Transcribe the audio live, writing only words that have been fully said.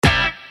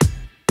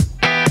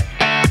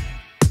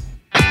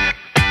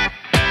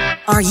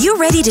Are you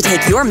ready to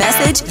take your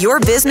message, your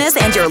business,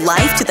 and your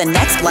life to the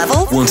next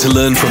level? Want to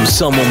learn from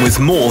someone with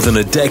more than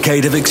a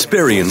decade of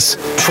experience,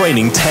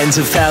 training tens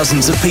of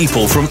thousands of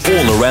people from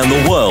all around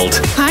the world?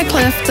 Hi,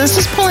 Cliff. This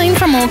is Pauline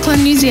from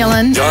Auckland, New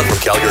Zealand. John from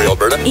Calgary,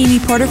 Alberta. Amy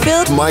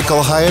Porterfield.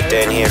 Michael Hyatt.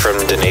 Dan here from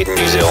Dunedin,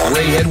 New Zealand.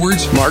 Ray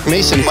Edwards. Mark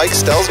Mason. Mike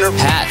Stelzner.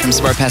 Pat from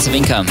Smart Passive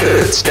Income.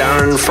 It's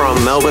Darren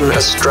from Melbourne,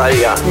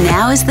 Australia.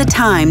 Now is the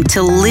time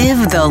to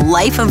live the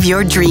life of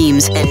your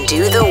dreams and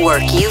do the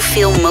work you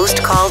feel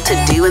most called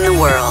to do in the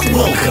world.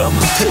 Welcome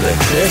to the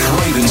Cliff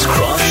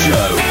Ravenscraft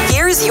Show.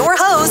 Here's your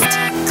host,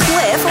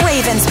 Cliff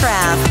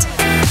Ravenscraft.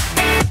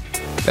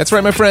 That's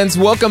right, my friends.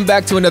 Welcome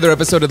back to another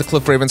episode of the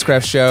Cliff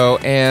Ravenscraft Show.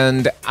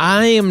 And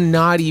I am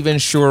not even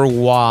sure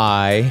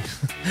why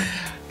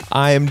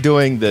I am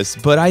doing this,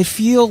 but I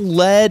feel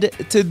led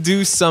to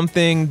do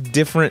something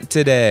different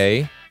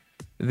today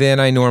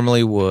than I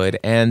normally would.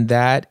 And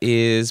that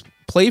is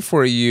play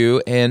for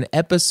you an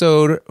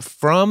episode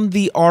from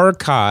the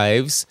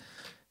archives,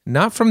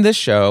 not from this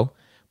show,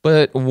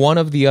 but one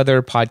of the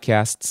other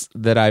podcasts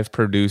that I've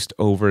produced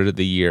over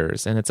the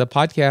years. And it's a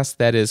podcast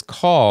that is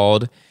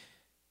called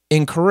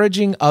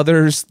Encouraging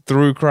Others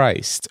Through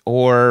Christ,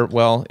 or,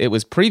 well, it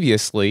was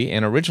previously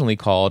and originally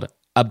called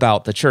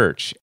About the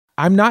Church.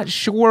 I'm not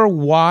sure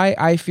why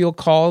I feel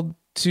called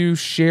to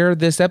share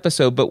this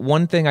episode, but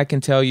one thing I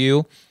can tell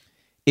you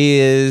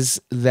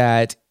is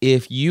that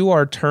if you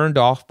are turned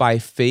off by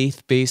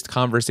faith-based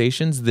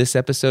conversations, this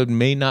episode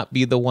may not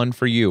be the one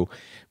for you,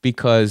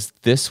 because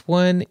this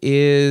one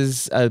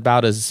is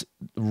about as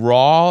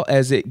raw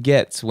as it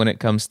gets when it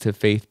comes to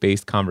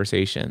faith-based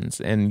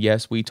conversations. And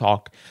yes, we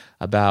talk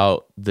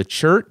about the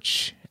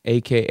church,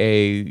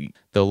 aka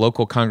the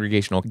local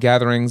congregational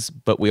gatherings,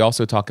 but we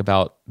also talk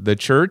about the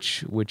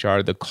church, which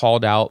are the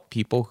called out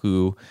people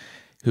who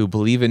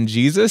believe in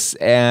Jesus.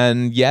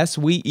 And yes,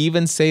 we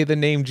even say the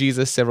name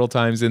Jesus several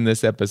times in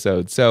this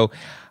episode. So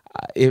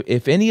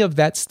if any of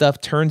that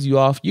stuff turns you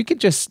off, you could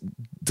just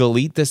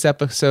delete this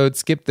episode,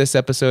 skip this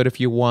episode if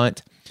you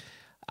want.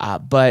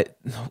 But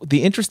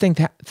the interesting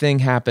thing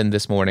happened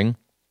this morning.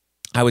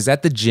 I was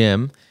at the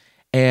gym,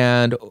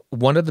 and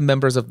one of the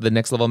members of the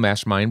Next Level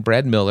Mastermind,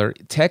 Brad Miller,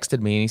 texted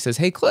me, and he says,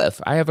 "Hey,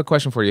 Cliff, I have a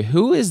question for you.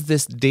 Who is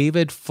this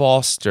David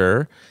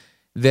Foster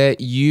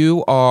that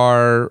you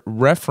are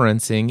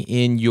referencing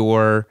in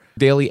your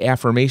daily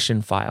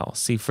affirmation file?"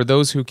 See, for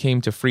those who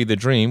came to Free the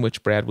Dream,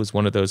 which Brad was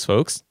one of those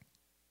folks,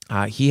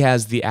 he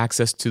has the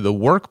access to the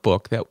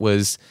workbook that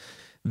was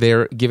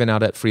there given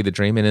out at Free the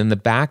Dream. And in the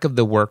back of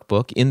the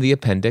workbook, in the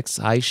appendix,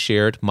 I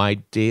shared my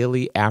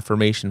daily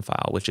affirmation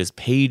file, which is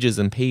pages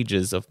and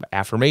pages of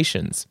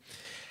affirmations.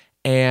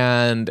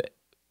 And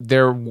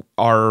there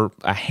are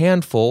a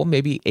handful,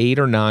 maybe 8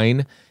 or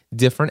 9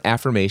 different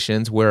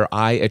affirmations where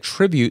I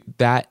attribute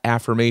that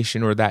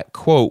affirmation or that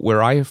quote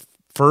where I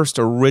first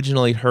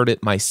originally heard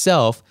it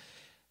myself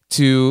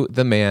to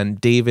the man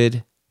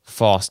David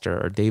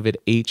Foster, or David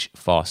H.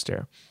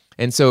 Foster.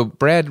 And so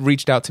Brad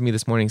reached out to me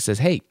this morning and says,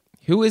 "Hey,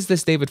 who is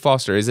this David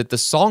Foster? Is it the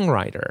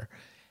songwriter?"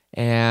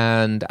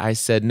 And I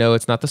said, "No,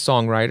 it's not the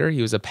songwriter.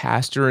 He was a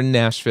pastor in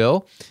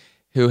Nashville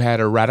who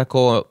had a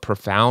radical,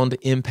 profound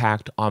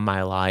impact on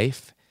my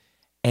life.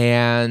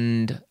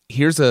 And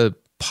here's a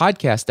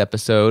podcast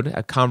episode,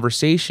 a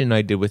conversation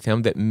I did with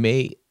him that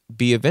may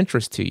be of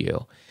interest to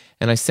you."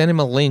 And I sent him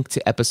a link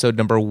to episode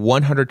number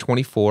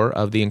 124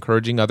 of the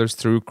Encouraging Others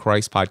Through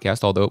Christ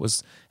podcast, although it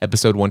was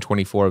episode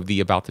 124 of the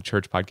About the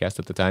Church podcast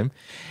at the time.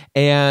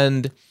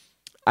 And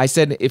I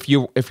said, if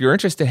you're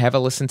interested, have a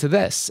listen to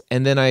this.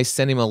 And then I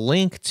sent him a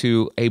link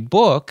to a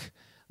book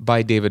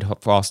by David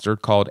Foster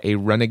called A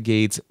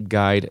Renegade's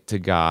Guide to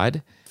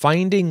God,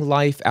 Finding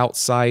Life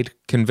Outside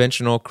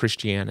Conventional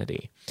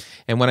Christianity.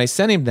 And when I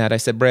sent him that, I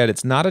said, "Brad,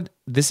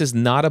 this is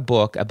not a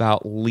book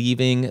about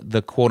leaving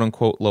the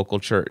quote-unquote local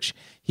church."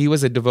 He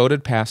was a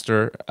devoted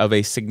pastor of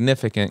a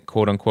significant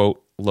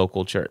quote-unquote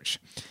local church.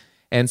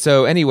 And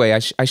so anyway,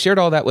 I shared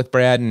all that with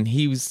Brad, and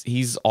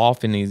he's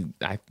off, and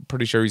I'm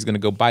pretty sure he's going to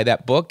go buy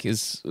that book,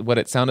 is what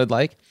it sounded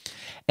like.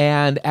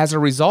 And as a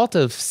result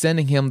of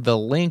sending him the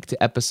link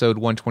to episode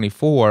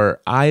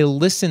 124, I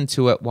listened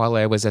to it while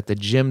I was at the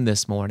gym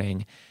this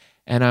morning.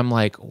 And I'm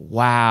like,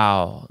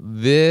 wow,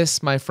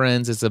 this, my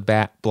friends, is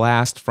a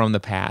blast from the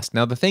past.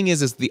 Now, the thing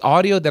is the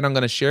audio that I'm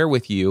going to share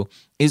with you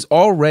is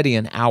already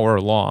an hour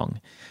long.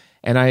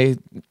 And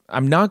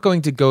I'm not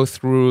going to go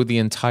through the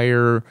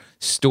entire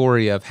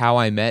story of how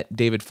I met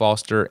David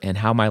Foster and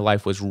how my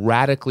life was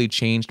radically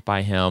changed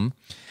by him.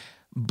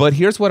 But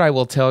here's what I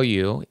will tell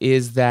you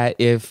is that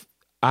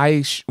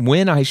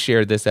when I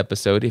share this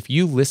episode, if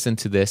you listen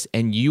to this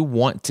and you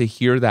want to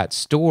hear that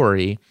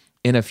story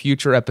in a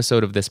future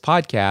episode of this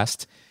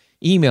podcast,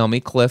 email me,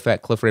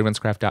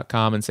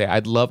 cliff@cliffravenscraft.com, and say,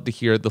 "I'd love to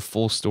hear the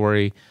full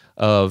story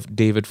of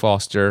David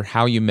Foster,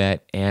 how you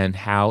met, and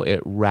how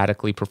it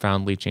radically,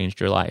 profoundly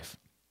changed your life."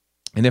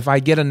 And if I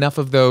get enough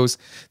of those,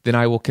 then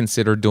I will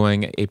consider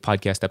doing a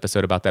podcast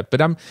episode about that.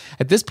 But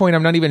at this point,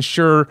 I'm not even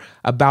sure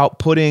about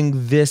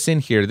putting this in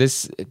here.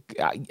 This,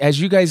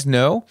 as you guys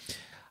know,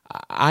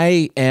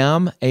 I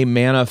am a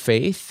man of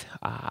faith.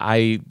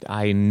 I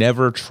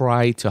never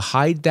try to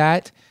hide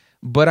that,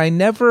 but I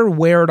never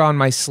wear it on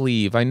my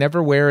sleeve. I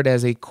never wear it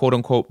as a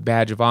quote-unquote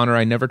badge of honor.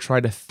 I never try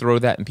to throw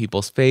that in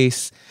people's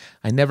face.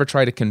 I never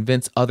try to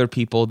convince other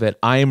people that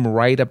I'm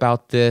right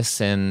about this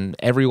and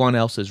everyone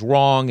else is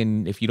wrong,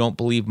 and if you don't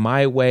believe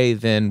my way,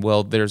 then,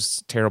 well,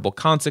 there's terrible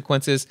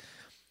consequences.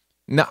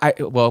 No,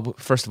 well,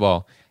 first of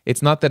all,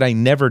 it's not that I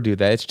never do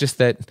that. It's just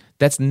that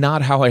that's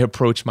not how I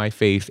approach my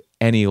faith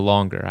any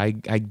longer. I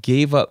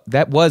gave up.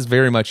 That was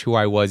very much who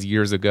I was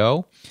years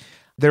ago.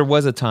 There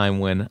was a time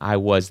when I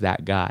was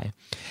that guy.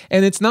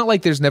 And it's not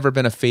like there's never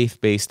been a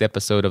faith-based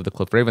episode of the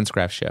Cliff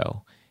Ravenscraft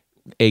Show,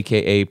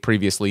 aka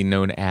previously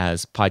known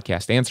as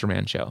Podcast Answer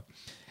Man Show.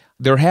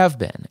 There have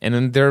been,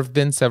 and there have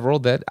been several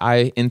that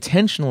I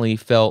intentionally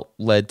felt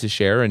led to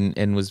share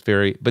and was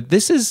very, but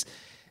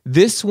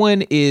this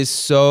one is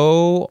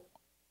so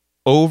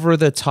over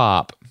the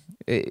top,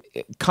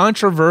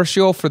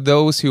 controversial for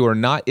those who are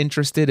not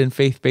interested in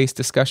faith-based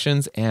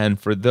discussions, and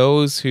for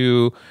those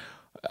who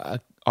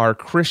are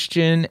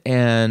Christian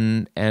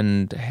and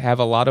have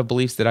a lot of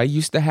beliefs that I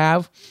used to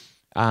have.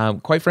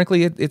 Quite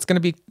frankly, it's going to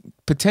be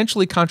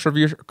potentially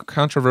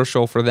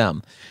controversial for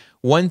them.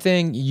 One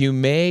thing you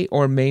may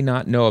or may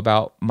not know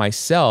about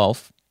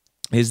myself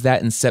is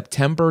that in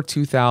September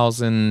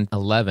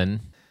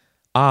 2011,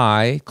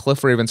 I,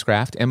 Cliff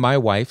Ravenscraft, and my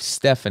wife,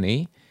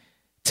 Stephanie,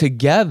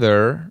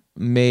 together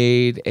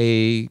made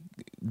a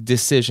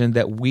decision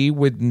that we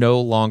would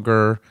no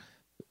longer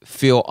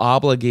feel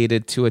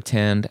obligated to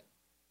attend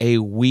a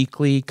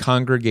weekly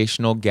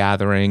congregational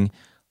gathering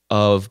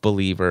of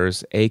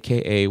believers,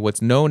 aka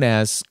what's known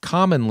as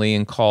commonly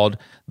and called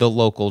the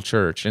local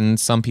church. And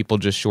some people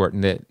just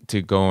shortened it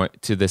to go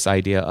to this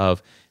idea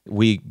of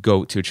we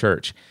go to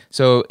church.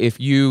 So if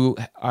you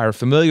are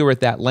familiar with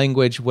that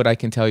language, what I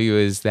can tell you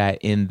is that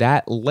in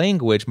that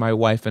language, my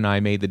wife and I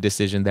made the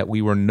decision that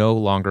we were no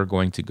longer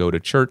going to go to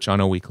church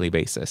on a weekly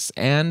basis.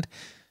 And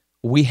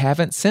we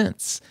haven't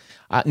since.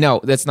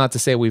 No, that's not to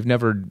say we've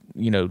never,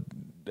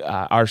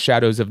 our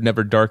shadows have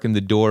never darkened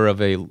the door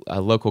of a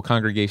local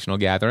congregational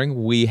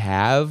gathering. We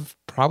have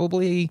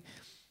probably,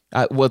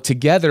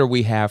 together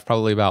we have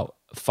probably about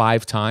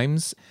 5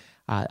 times.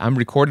 I'm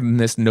recording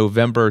this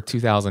November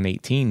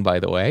 2018, by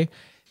the way.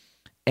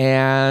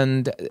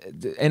 And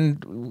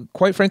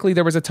quite frankly,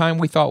 there was a time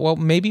we thought, well,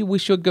 maybe we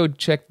should go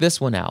check this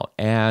one out.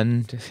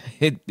 And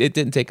it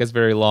didn't take us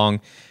very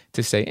long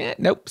to say,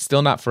 nope,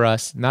 still not for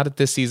us. Not at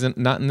this season,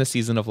 not in the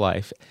season of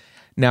life.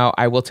 Now,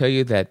 I will tell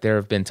you that there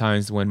have been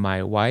times when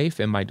my wife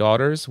and my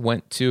daughters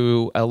went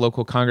to a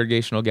local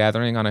congregational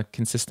gathering on a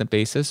consistent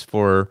basis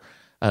for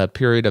a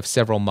period of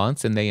several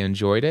months, and they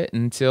enjoyed it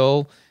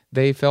until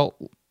they felt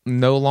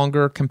no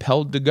longer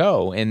compelled to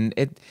go. And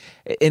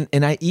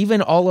I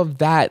even all of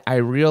that, I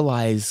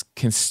realize,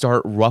 can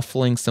start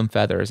ruffling some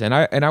feathers. And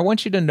I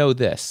want you to know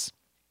this.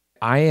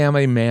 I am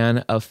a man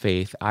of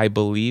faith. I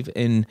believe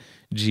in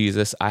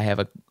Jesus. I have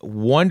a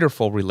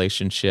wonderful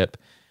relationship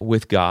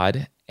with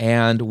God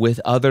and with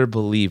other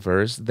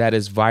believers that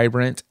is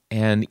vibrant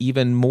and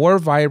even more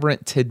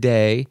vibrant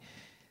today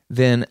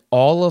than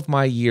all of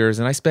my years.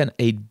 And I spent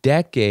a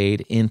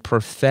decade in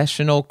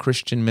professional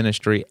Christian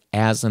ministry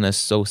as an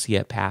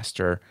associate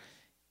pastor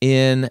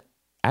in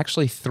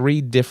actually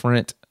 3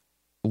 different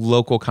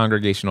local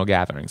congregational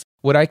gatherings.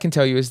 What I can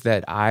tell you is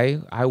that I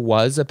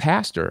was a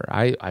pastor.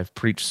 I've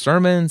preached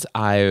sermons.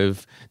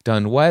 I've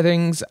done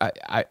weddings.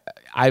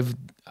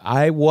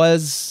 I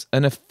was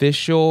an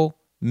official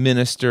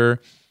minister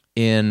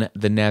in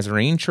the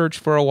Nazarene Church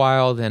for a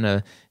while, then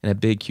in a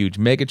big, huge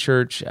mega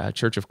church,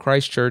 Church of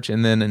Christ Church,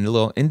 and then in a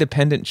little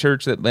independent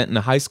church that met in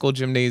a high school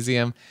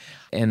gymnasium.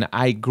 And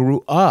I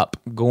grew up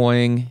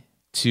going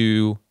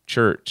to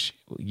church,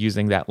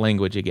 using that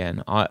language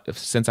again,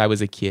 since I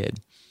was a kid.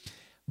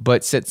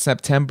 But since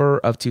September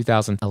of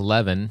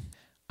 2011,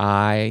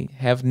 I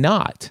have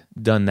not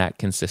done that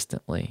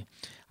consistently.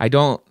 I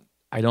don't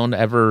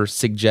ever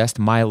suggest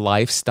my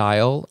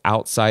lifestyle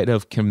outside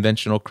of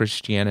conventional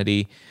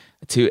Christianity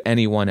to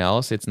anyone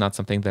else. It's not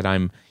something that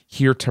I'm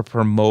here to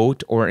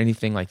promote or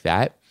anything like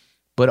that.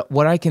 But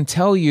what I can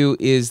tell you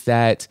is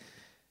that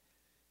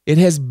it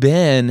has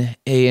been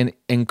an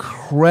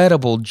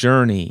incredible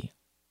journey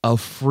of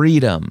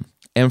freedom.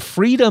 And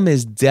freedom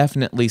is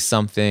definitely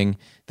something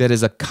that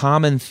is a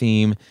common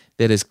theme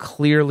that is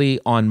clearly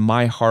on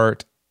my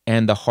heart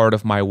and the heart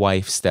of my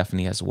wife,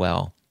 Stephanie, as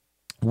well.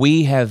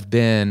 We have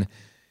been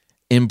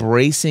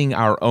embracing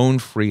our own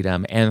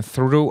freedom, and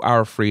through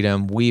our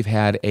freedom, we've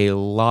had a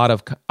lot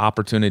of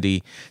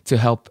opportunity to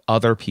help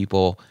other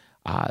people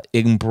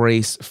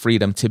embrace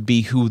freedom, to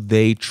be who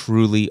they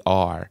truly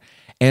are.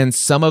 And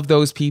some of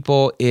those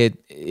people, it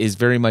is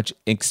very much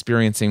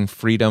experiencing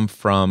freedom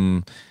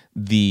from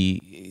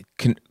the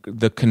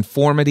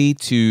conformity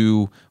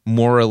to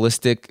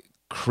moralistic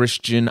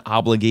Christian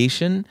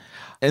obligation.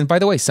 And by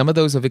the way, some of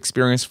those have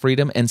experienced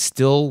freedom and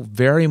still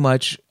very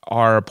much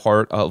are a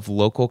part of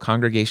local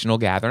congregational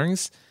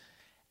gatherings.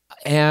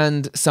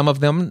 and some of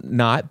them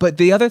not. But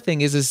the other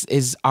thing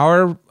is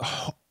our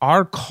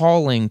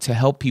calling to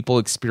help people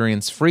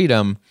experience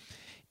freedom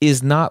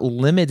is not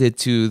limited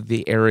to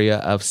the area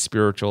of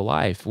spiritual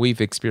life. We've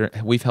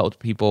helped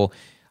people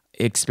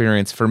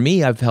experience. For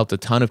me, I've helped a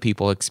ton of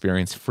people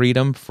experience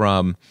freedom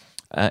from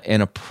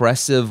an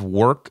oppressive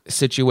work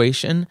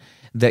situation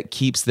that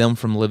keeps them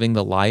from living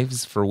the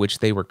lives for which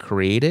they were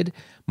created.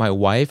 My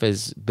wife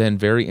has been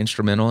very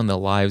instrumental in the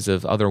lives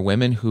of other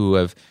women who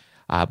have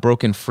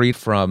broken free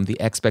from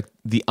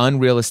the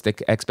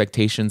unrealistic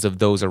expectations of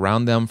those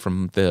around them,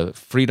 from the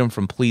freedom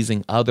from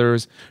pleasing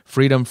others,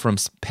 freedom from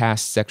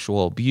past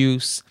sexual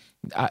abuse.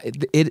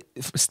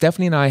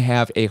 Stephanie and I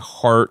have a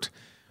heart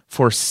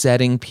for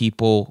setting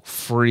people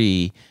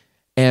free.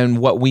 And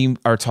what we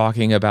are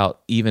talking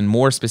about even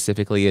more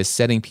specifically is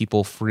setting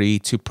people free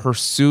to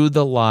pursue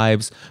the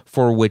lives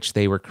for which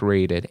they were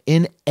created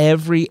in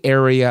every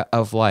area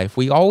of life.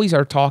 We always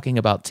are talking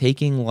about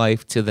taking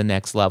life to the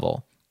next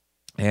level.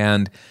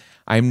 And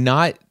I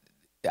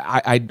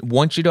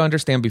want you to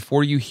understand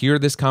before you hear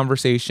this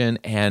conversation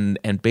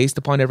and based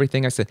upon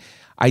everything I said,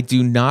 I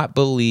do not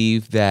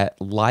believe that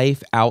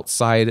life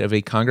outside of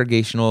a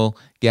congregational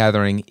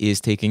gathering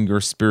is taking your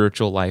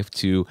spiritual life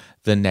to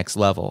the next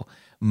level.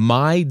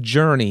 My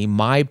journey,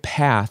 my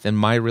path, and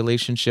my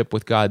relationship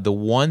with God, the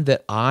one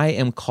that I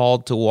am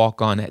called to walk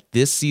on at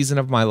this season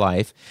of my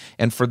life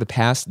and for the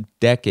past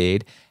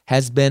decade,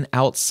 has been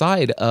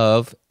outside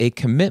of a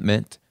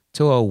commitment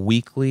to a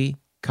weekly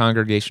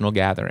congregational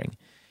gathering.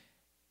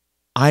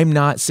 I'm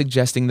not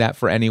suggesting that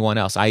for anyone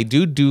else. I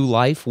do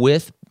life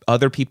with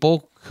other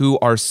people who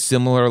are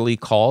similarly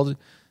called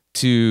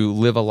to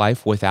live a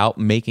life without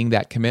making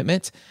that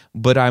commitment,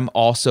 but I'm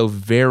also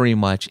very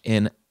much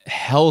in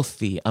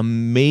healthy,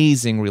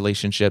 amazing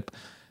relationship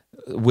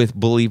with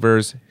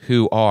believers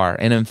who are.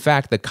 And in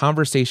fact, the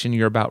conversation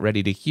you're about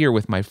ready to hear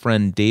with my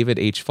friend David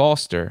H.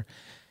 Foster,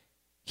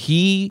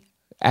 he,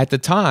 at the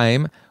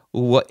time,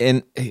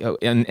 and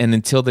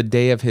until the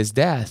day of his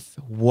death,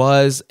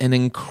 was an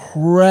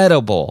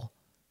incredible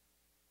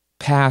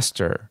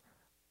pastor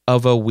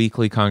of a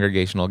weekly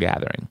congregational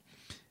gathering.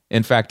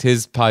 In fact,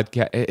 his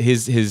podcast,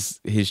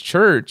 his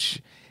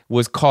church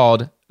was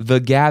called The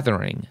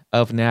Gathering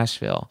of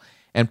Nashville.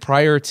 And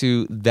prior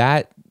to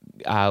that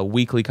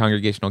weekly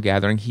congregational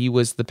gathering, he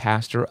was the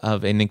pastor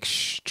of an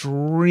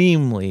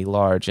extremely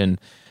large and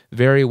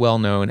very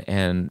well-known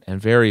and a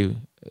very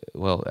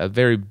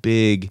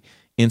big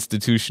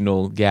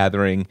institutional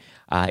gathering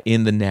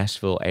in the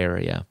Nashville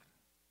area.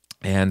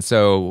 And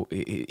so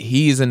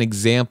he's an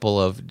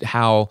example of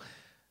how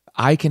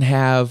I can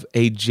have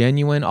a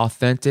genuine,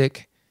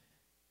 authentic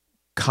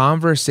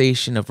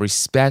conversation of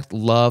respect,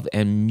 love,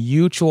 and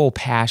mutual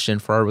passion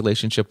for our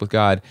relationship with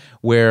God,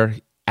 where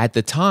at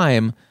the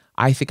time,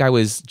 I think I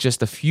was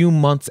just a few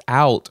months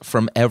out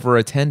from ever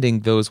attending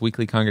those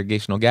weekly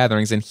congregational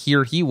gatherings, and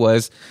here he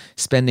was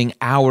spending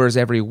hours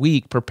every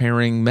week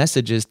preparing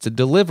messages to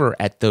deliver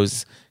at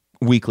those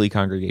weekly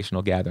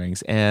congregational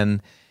gatherings.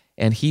 And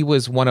he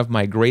was one of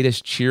my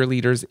greatest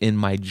cheerleaders in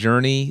my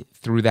journey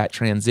through that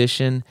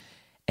transition.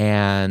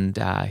 And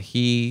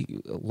he,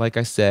 like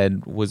I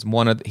said, was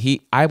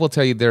I will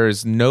tell you, there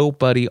is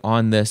nobody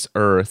on this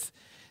earth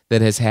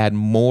that has had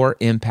more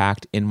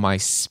impact in my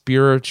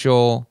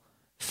spiritual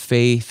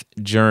faith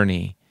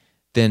journey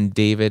than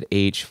David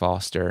H.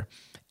 Foster.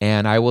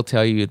 And I will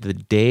tell you, the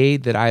day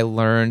that I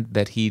learned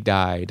that he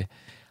died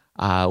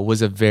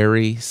was a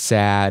very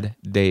sad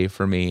day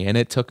for me. And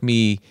it took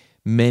me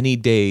many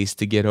days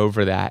to get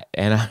over that.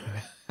 And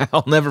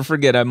I'll never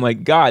forget. I'm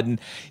like, God,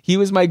 he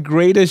was my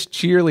greatest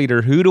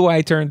cheerleader. Who do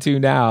I turn to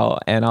now?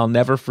 And I'll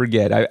never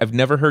forget. I've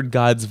never heard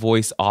God's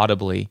voice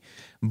audibly,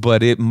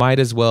 but it might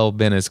as well have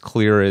been as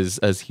clear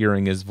as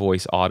hearing his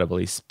voice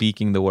audibly,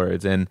 speaking the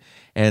words. And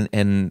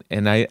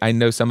I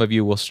know some of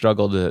you will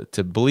struggle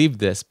to believe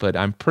this, but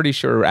I'm pretty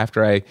sure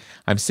after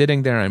I'm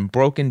sitting there, I'm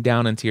broken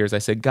down in tears. I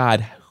said,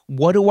 God,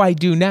 what do I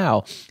do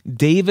now?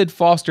 David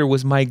Foster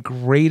was my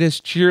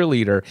greatest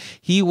cheerleader.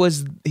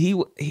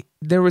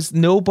 There was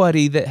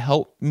nobody that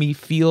helped me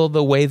feel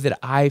the way that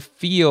I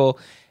feel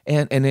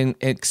and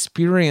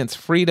experience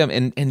freedom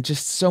and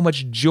just so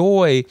much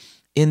joy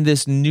in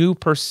this new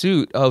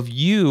pursuit of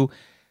you.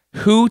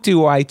 Who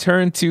do I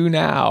turn to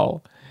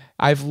now?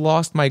 I've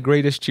lost my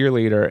greatest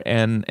cheerleader,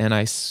 and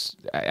I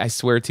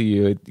swear to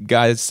you,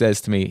 God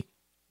says to me,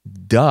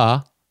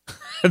 duh.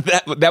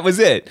 That was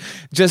it.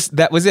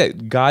 That was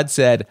it. God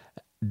said,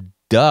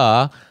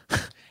 duh.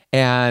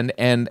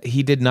 And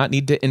he did not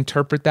need to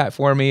interpret that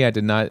for me. I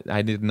did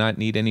not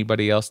need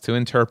anybody else to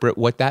interpret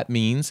what that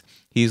means.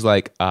 He's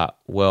like,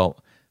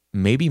 well,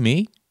 maybe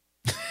me.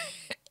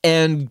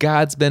 And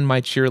God's been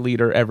my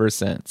cheerleader ever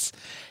since.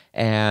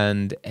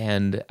 And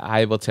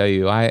I will tell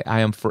you, I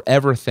am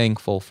forever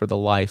thankful for the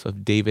life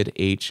of David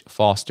H.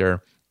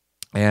 Foster.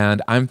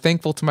 And I'm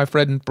thankful to my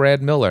friend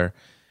Brad Miller,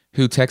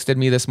 who texted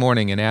me this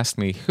morning and asked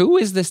me, who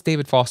is this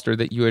David Foster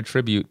that you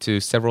attribute to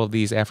several of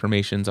these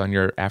affirmations on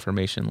your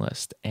affirmation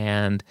list?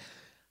 And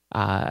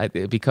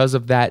because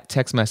of that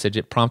text message,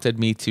 it prompted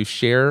me to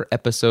share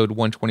episode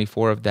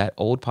 124 of that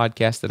old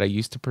podcast that I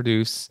used to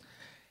produce.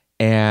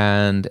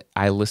 And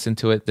I listened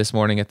to it this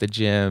morning at the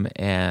gym,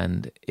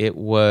 and it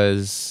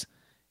was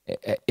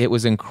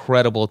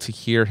incredible to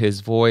hear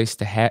his voice,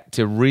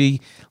 to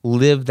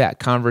relive that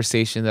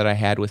conversation that I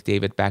had with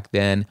David back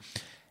then.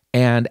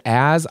 And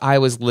as I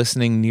was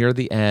listening near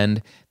the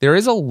end, there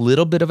is a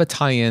little bit of a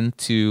tie-in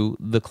to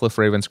the Cliff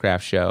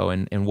Ravenscraft show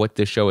and what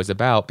this show is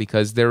about,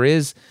 because there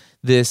is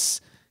this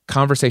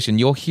conversation.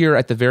 You'll hear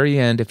at the very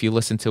end, if you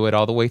listen to it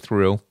all the way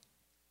through,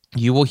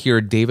 you will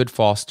hear David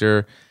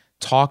Foster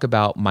talk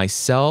about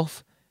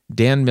myself,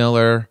 Dan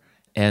Miller,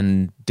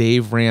 and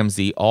Dave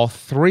Ramsey, all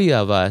three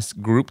of us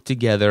grouped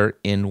together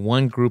in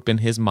one group in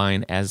his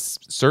mind as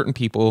certain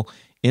people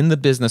in the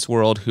business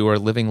world who are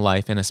living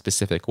life in a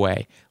specific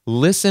way.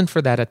 Listen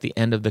for that at the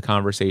end of the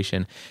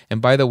conversation.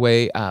 And by the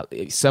way,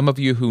 some of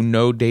you who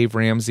know Dave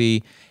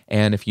Ramsey,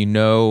 and if you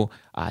know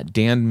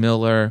Dan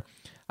Miller,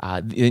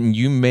 then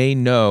you may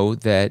know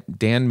that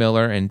Dan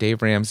Miller and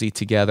Dave Ramsey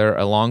together,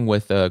 along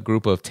with a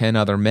group of 10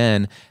 other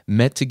men,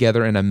 met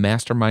together in a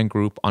mastermind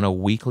group on a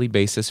weekly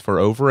basis for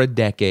over a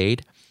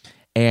decade.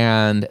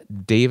 And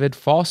David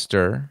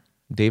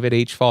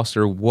H.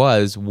 Foster,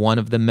 was one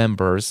of the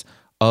members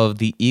of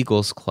the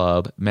Eagles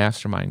Club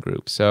mastermind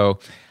group. So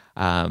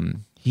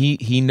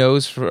he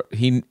knows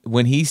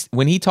when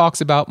he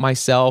talks about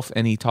myself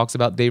and he talks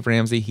about Dave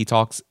Ramsey, he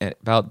talks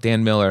about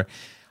Dan Miller.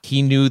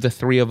 He knew the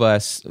three of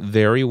us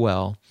very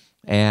well,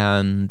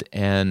 and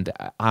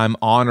I'm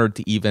honored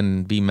to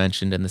even be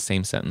mentioned in the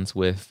same sentence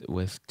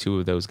with two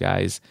of those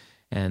guys.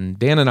 And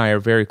Dan and I are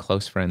very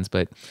close friends,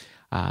 but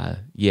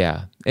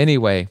yeah.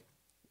 Anyway,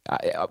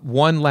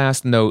 one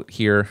last note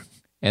here,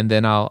 and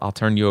then I'll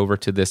turn you over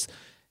to this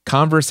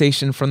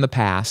conversation from the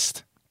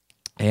past,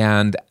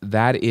 and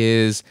that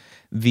is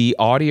the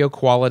audio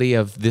quality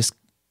of this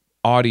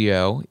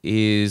audio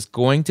is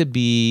going to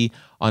be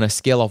on a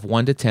scale of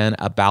 1 to 10,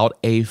 about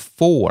a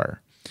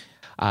 4.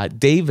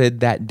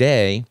 David, that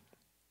day,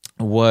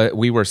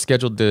 we were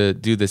scheduled to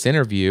do this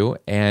interview,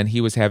 and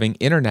he was having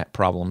internet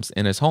problems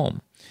in his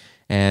home.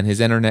 And his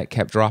internet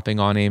kept dropping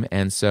on him,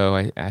 and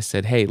so I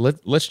said, hey,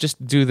 let's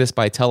just do this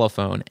by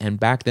telephone. And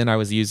back then I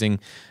was using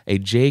a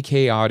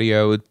JK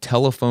Audio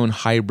telephone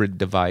hybrid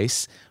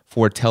device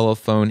for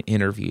telephone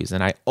interviews.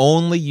 And I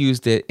only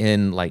used it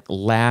in like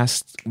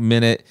last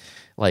minute,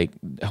 like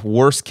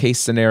worst case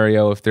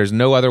scenario. If there's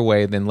no other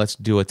way, then let's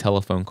do a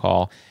telephone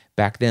call.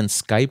 Back then,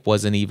 Skype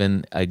wasn't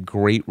even a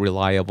great,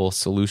 reliable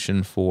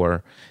solution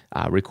for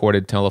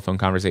recorded telephone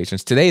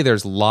conversations. Today,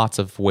 there's lots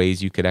of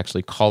ways you could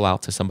actually call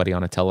out to somebody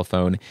on a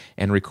telephone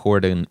and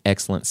record an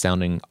excellent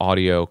sounding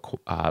audio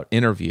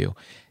interview.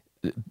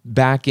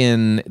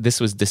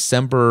 This was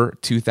December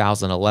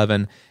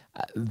 2011.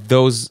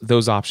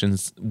 Those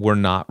options were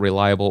not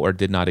reliable or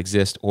did not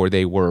exist, or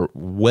they were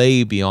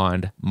way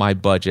beyond my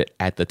budget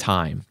at the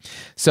time.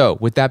 So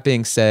with that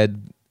being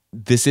said,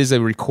 this is a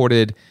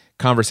recorded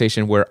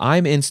conversation where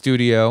I'm in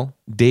studio,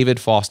 David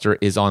Foster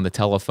is on the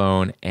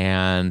telephone,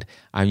 and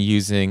I'm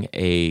using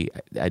a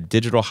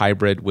digital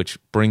hybrid which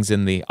brings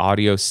in the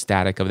audio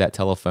static of that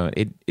telephone.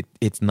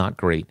 It's not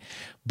great.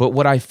 But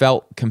what I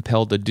felt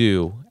compelled to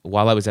do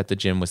while I was at the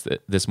gym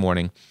this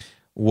morning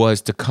was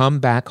to come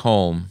back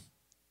home,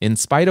 in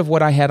spite of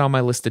what I had on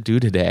my list to do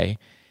today,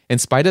 in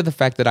spite of the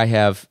fact that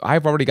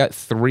I've already got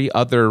 3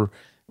 other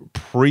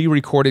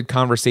pre-recorded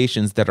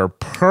conversations that are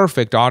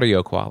perfect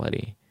audio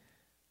quality.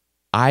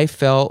 I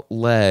felt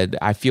led.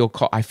 I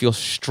feel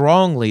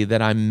strongly that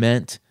I'm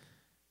meant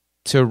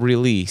to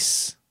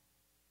release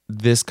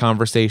this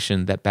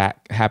conversation that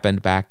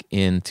happened back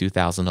in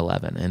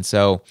 2011. And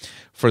so,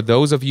 for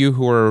those of you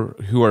who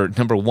are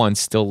number one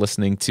still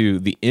listening to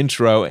the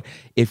intro,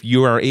 if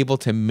you are able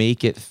to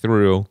make it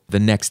through the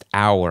next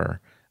hour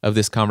of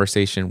this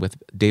conversation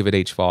with David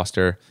H.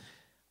 Foster,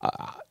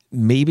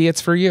 maybe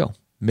it's for you.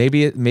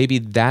 Maybe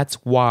that's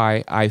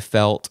why I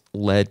felt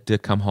led to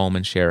come home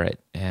and share it.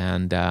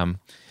 And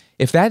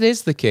if that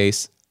is the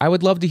case, I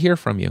would love to hear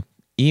from you.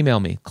 Email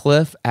me,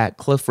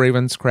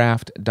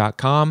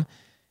 cliff@cliffravenscraft.com,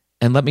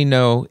 and let me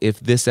know if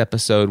this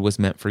episode was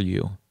meant for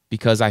you,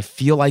 because I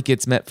feel like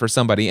it's meant for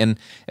somebody. And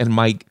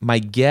my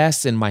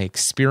guess and my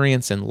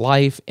experience in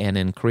life and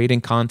in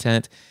creating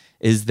content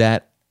is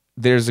that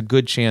there's a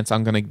good chance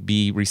I'm going to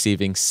be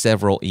receiving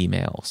several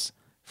emails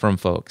from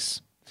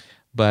folks.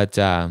 But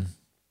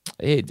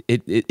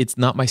it's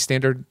not my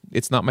standard.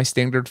 It's not my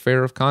standard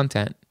fare of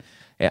content.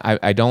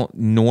 I don't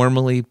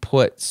normally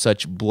put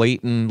such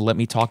blatant, let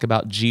me talk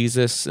about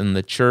Jesus and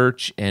the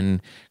church and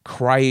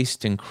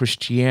Christ and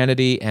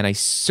Christianity, and I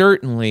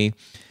certainly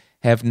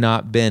have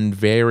not been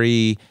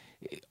very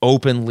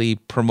openly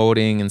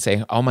promoting and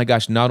saying, oh my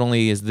gosh, not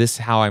only is this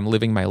how I'm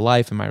living my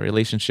life and my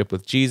relationship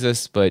with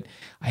Jesus, but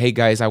hey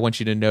guys, I want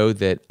you to know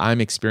that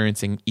I'm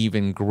experiencing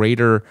even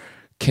greater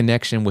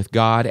connection with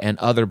God and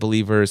other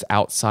believers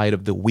outside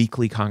of the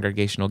weekly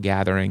congregational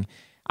gathering.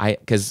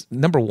 Because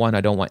number one,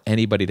 I don't want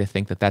anybody to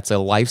think that that's a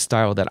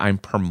lifestyle that I'm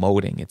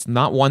promoting. It's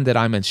not one that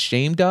I'm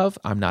ashamed of.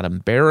 I'm not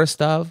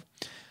embarrassed of.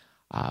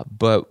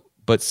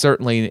 But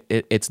certainly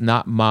it's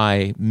not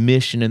my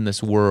mission in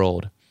this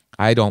world.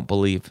 I don't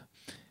believe.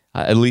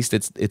 At least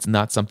it's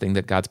not something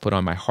that God's put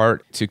on my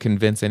heart to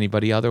convince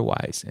anybody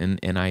otherwise.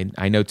 And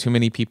I know too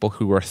many people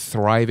who are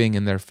thriving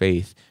in their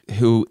faith,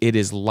 who it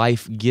is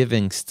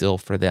life-giving still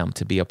for them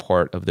to be a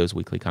part of those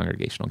weekly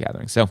congregational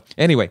gatherings. So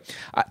anyway,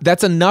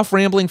 that's enough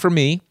rambling for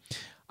me.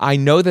 I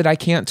know that I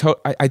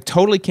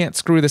totally can't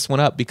screw this one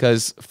up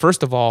because,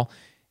 first of all,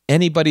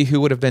 anybody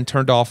who would have been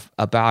turned off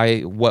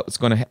by what was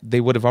going to,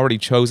 they would have already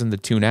chosen to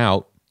tune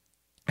out.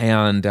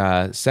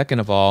 And second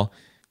of all,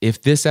 if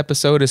this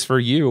episode is for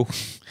you,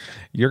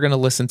 you're going to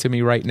listen to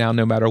me right now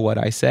no matter what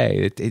I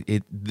say.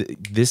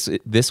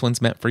 This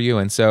one's meant for you.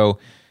 And so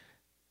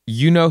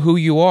you know who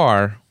you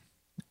are.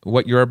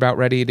 What you're about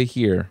ready to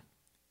hear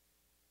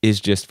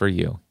is just for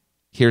you.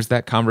 Here's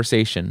that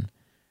conversation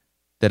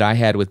that I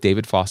had with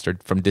David Foster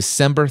from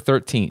December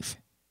 13th,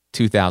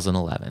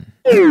 2011.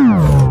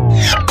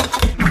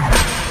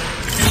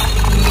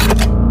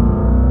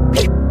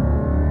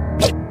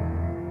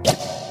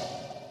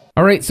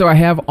 All right, so I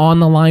have on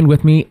the line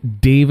with me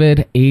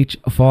David H.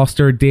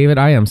 Foster. David,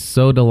 I am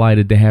so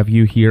delighted to have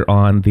you here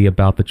on the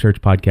About the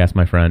Church podcast,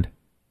 my friend.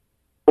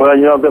 Well,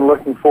 I've been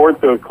looking forward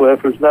to it, Cliff.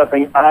 There's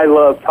nothing I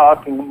love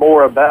talking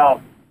more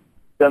about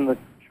than the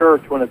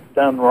church when it's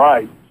done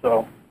right.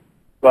 So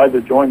glad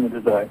to join you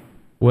today.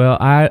 Well,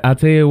 I'll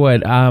tell you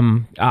what,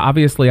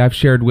 obviously I've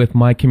shared with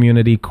my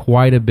community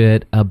quite a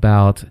bit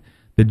about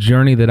the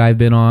journey that I've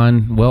been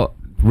on, well,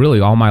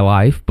 really all my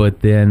life, but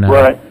then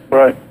right.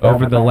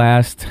 over the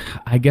last,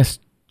 I guess,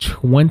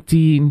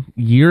 20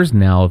 years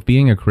now of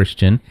being a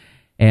Christian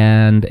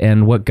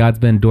and what God's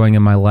been doing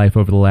in my life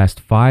over the last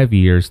 5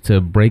 years to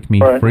break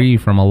me free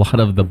from a lot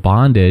of the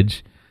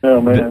bondage.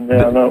 Oh, man,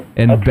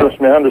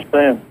 trust me, I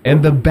understand.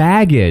 And the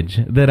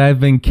baggage that I've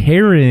been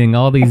carrying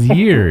all these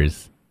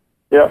years.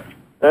 Yeah,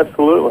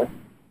 absolutely.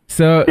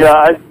 So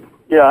I've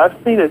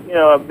seen it.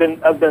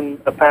 I've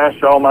been a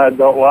pastor all my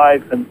adult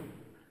life, and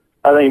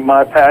I think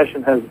my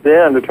passion has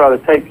been to try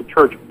to take the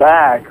church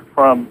back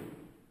from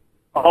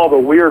all the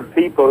weird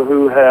people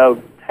who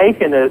have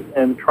taken it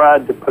and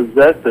tried to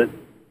possess it,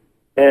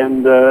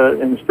 and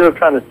instead of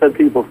trying to set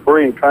people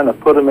free, trying to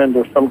put them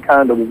into some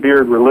kind of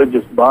weird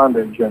religious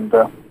bondage. And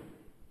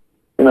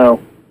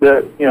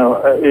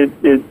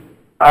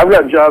I've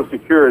got job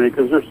security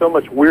because there's so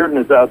much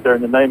weirdness out there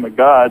in the name of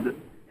God that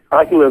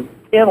I can live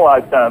 10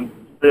 lifetimes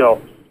and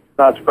still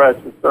not scratch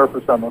the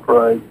surface, I'm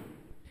afraid.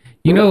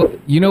 You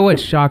know what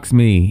shocks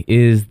me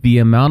is the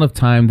amount of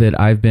time that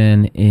I've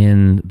been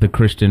in the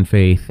Christian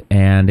faith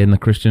and in the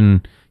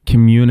Christian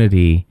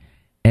community,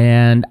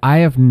 and I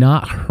have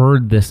not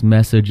heard this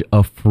message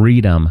of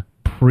freedom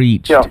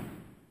preached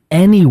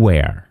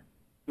anywhere.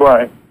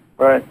 Right.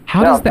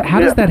 How does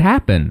that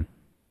happen?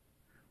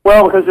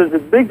 Well, because there's a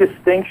big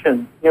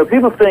distinction.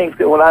 People think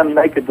that when I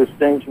make a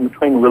distinction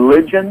between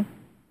religion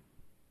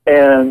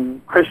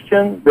and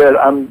Christian, that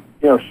I'm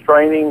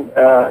straining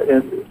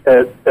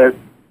at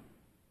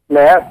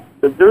Matt,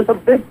 but there's a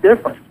big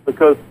difference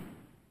because,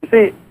 you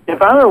see,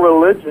 if I'm a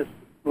religious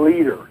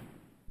leader,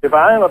 if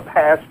I am a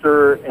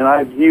pastor and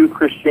I view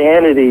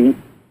Christianity,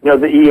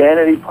 the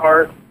eanity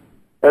part,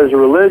 as a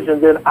religion,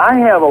 then I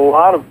have a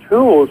lot of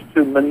tools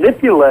to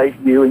manipulate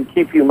you and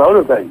keep you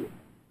motivated.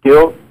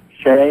 Guilt,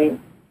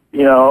 shame,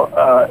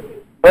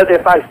 but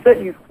if I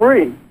set you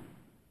free,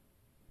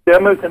 I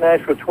moved to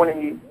Nashville back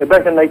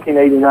in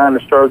 1989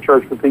 to start a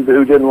church for people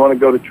who didn't want to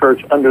go to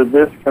church under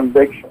this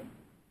conviction.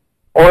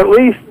 Or at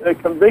least a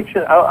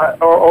conviction,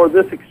 or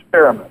this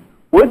experiment.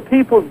 Would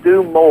people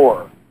do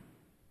more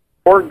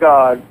for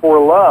God, for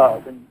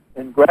love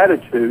and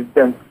gratitude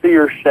than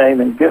fear,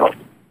 shame, and guilt?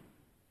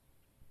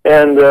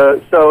 And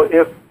so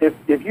if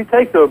you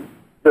take the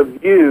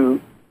view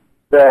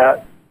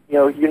that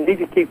you need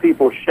to keep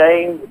people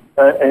shamed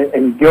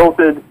and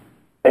guilted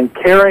and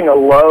carrying a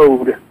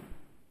load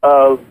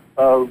of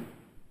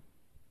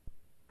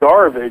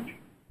garbage,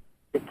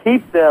 to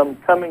keep them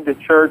coming to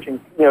church,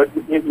 and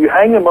you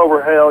hang them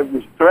over hell,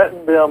 you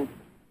threaten them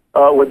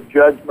with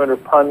judgment or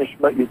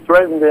punishment, you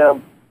threaten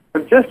them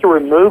with just a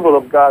removal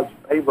of God's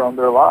favor on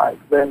their life,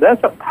 then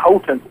that's a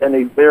potent and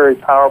a very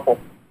powerful.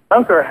 I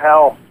don't care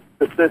how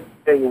specific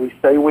we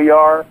say we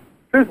are.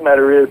 The truth of the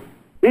matter is,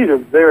 these are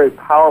very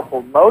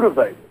powerful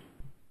motivators.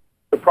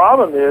 The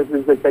problem is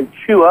that they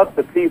chew up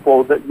the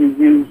people that you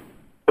use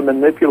to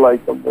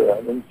manipulate them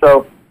with, and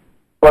so.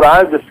 What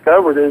I've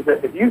discovered is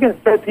that if you can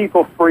set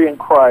people free in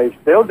Christ,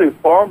 they'll do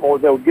far more,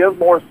 they'll give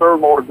more, serve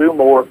more, do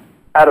more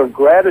out of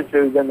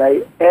gratitude than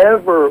they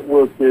ever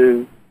will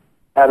do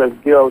out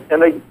of guilt.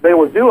 And they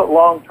will do it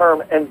long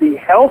term and be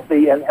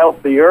healthy and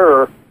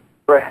healthier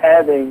for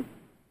having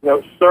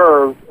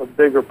served a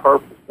bigger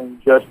purpose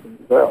than just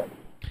themselves.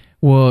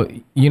 Well,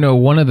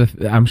 one of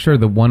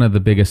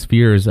the biggest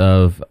fears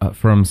of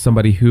from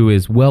somebody who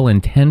is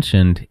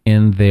well-intentioned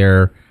in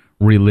their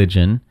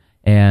religion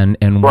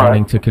and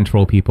wanting to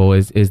control people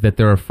is that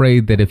they're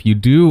afraid that if you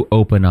do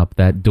open up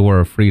that door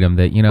of freedom,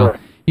 that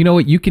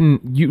what you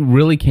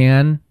really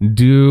can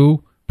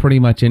do pretty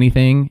much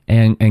anything,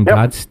 and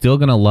God's still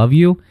going to love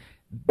you.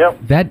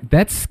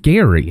 that's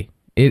scary.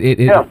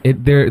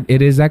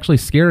 It is actually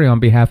scary on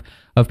behalf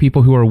of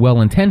people who are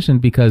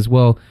well-intentioned because,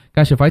 well,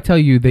 gosh, if I tell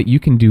you that you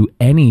can do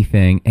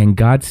anything and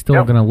God's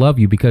still going to love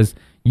you because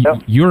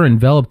you're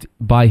enveloped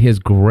by His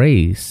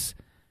grace,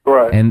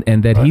 right,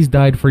 and that He's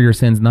died for your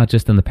sins, not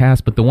just in the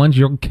past, but the ones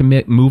you'll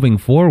commit moving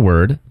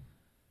forward.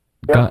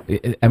 God,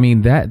 I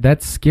mean,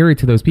 that's scary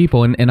to those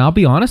people. And I'll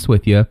be honest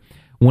with you,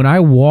 when I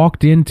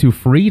walked into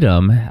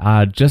freedom,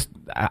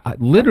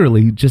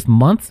 literally just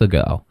months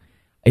ago,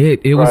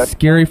 it was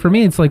scary for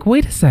me. It's like,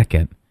 wait a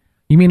second.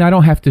 You mean I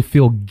don't have to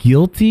feel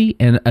guilty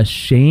and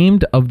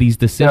ashamed of these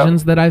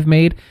decisions that I've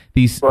made,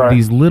 these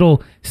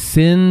little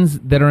sins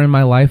that are in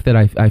my life that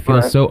I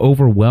feel so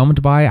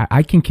overwhelmed by?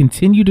 I can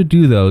continue to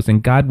do those,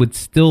 and God would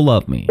still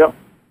love me. Yep,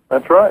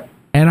 that's right.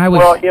 And I was...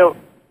 Well,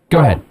 go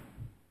ahead.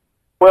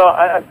 Well,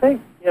 I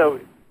think,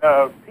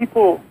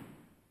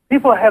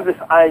 people have this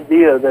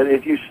idea that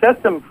if you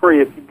set them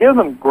free, if you give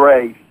them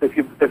grace, if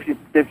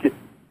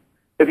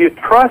you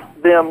trust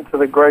them to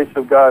the grace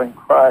of God in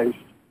Christ,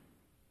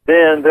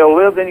 then they'll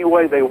live any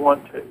way they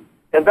want to.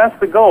 And that's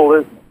the goal,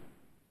 isn't it?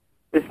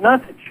 It's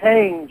not to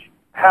change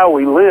how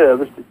we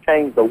live, it's to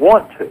change the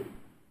want to.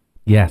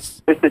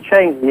 Yes. It's to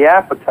change the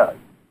appetite.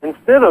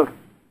 Instead of,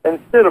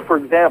 for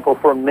example,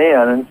 for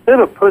men, instead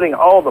of putting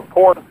all the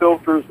porn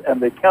filters and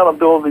the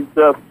accountability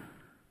stuff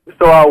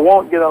so I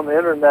won't get on the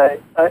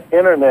internet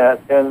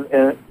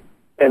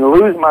and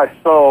lose my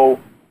soul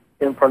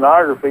in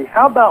pornography,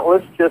 how about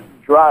let's just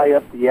dry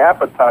up the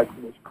appetite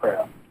for this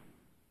crap?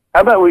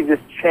 How about we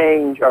just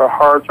change our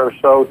hearts, our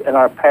souls, and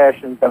our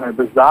passions and our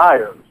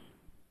desires?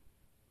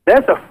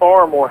 That's a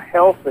far more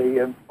healthy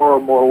and far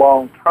more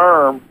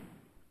long-term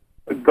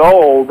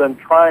goal than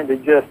trying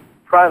to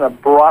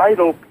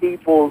bridle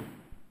people,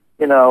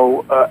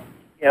 trying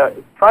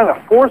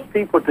to force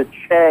people to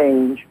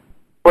change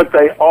what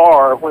they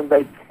are when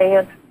they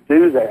can't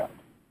do that.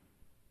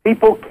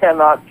 People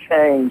cannot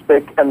change.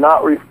 They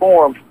cannot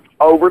reform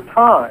over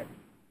time.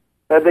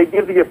 Now, they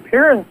give the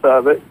appearance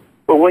of it,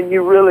 but when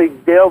you really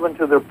delve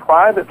into their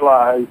private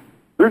lives,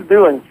 they're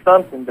doing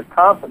something to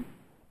compensate.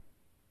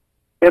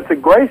 If the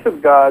grace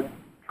of God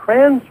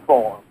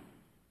transforms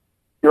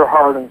your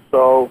heart and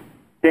soul,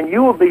 then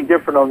you will be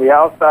different on the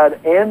outside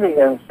and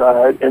the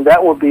inside, and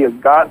that will be a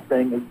God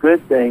thing, a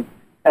good thing,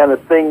 and a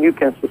thing you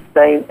can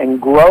sustain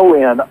and grow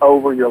in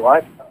over your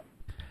lifetime.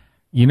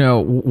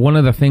 One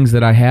of the things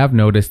that I have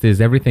noticed is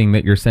everything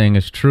that you're saying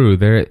is true.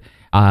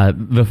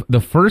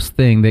 The first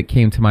thing that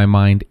came to my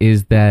mind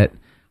is that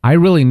I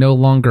really no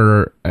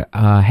longer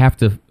have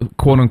to,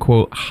 quote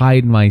unquote,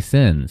 hide my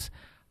sins.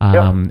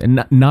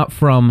 And not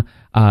from,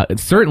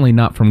 certainly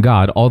not from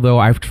God, although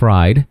I've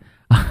tried.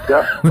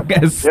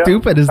 As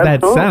stupid as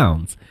that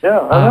sounds. Yeah,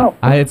 I know.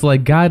 It's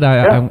like, God,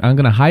 I'm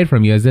going to hide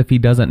from you as if He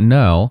doesn't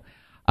know.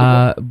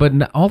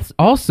 But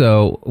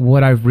also,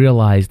 what I've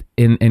realized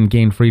in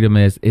Gain Freedom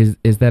is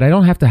that I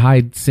don't have to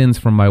hide sins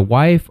from my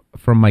wife,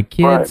 from my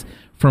kids,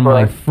 from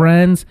my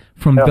friends,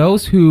 from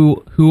those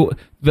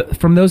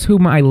from those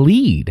whom I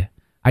lead.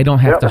 I don't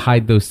have to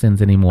hide those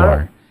sins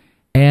anymore.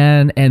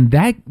 And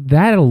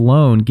that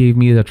alone gave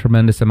me a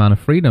tremendous amount of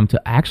freedom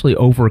to actually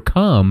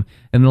overcome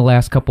in the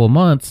last couple of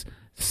months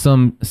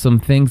some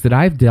things that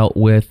I've dealt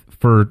with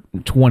for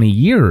 20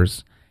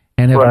 years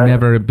and have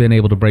never been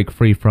able to break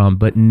free from.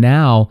 But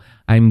now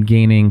I'm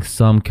gaining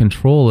some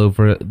control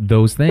over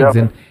those things.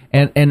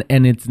 And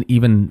it's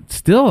even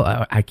still,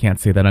 I can't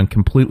say that I'm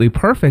completely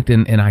perfect,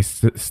 and I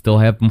still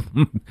have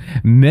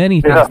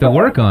many things to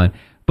work on.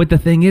 But the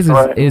thing is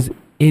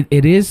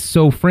it is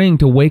so freeing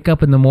to wake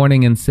up in the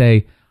morning and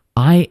say,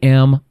 I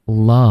am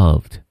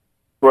loved.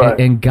 Right.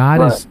 And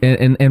God is,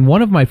 and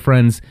one of my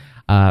friends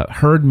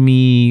heard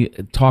me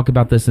talk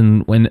about this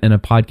in a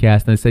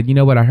podcast, and I said, you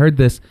know what, I heard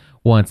this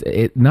once.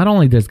 Not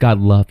only does God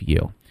love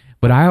you,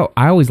 but I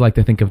always like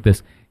to think of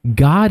this,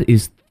 God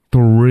is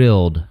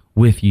thrilled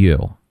with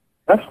you.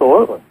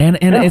 Absolutely. And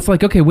it's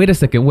like, okay, wait a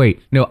second,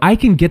 no, I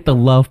can get the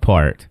love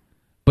part,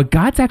 but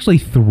God's actually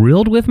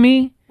thrilled with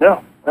me?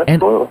 Yeah.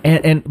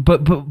 Absolutely.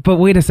 But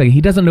wait a second,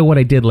 He doesn't know what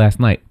I did last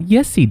night.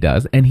 Yes, He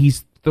does, and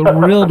He's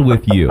thrilled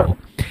with you.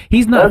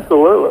 He's not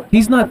Absolutely.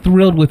 He's not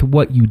thrilled with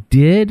what you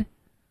did,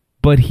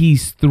 but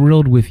He's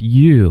thrilled with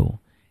you,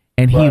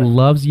 and He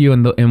loves you,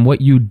 and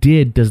what you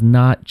did does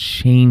not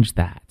change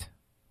that.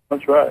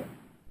 That's right.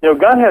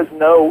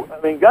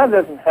 God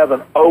doesn't have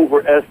an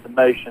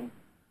overestimation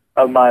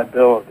of my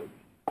abilities.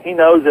 He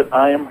knows that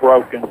I am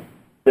broken,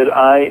 that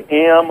I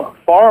am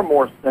far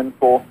more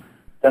sinful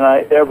than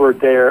I ever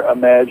dare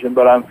imagine,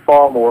 but I'm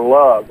far more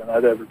loved than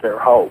I'd ever dare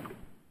hope.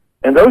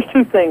 And those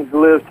two things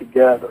live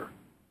together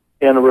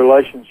in a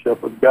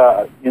relationship with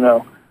God.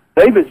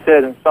 David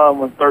said in Psalm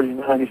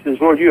 139, he says,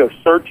 Lord, you have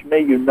searched me,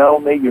 you know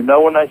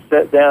when I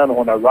sit down and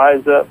when I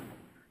rise up.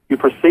 You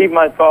perceive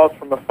my thoughts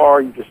from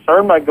afar, you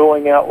discern my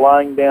going out,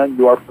 lying down,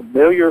 you are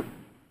familiar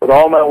with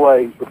all my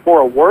ways.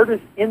 Before a word is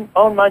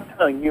on my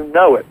tongue, you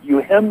know it. You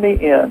hem me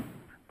in,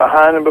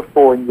 behind and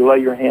before, and you lay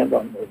your hand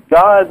on me.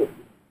 God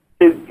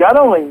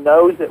only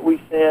knows that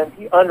we sin.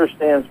 He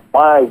understands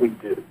why we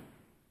do.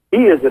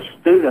 He is a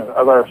student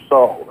of our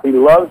soul. He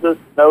loves us,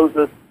 knows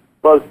us,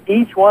 loves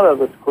each one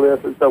of us,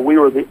 Cliff, as though we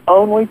were the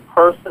only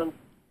person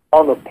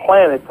on the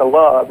planet to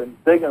love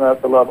and big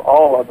enough to love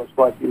all of us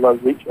like he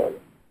loves each other.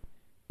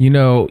 You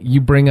know,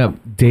 you bring up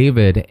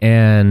David,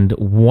 and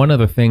one of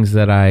the things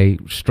that I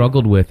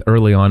struggled with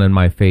early on in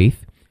my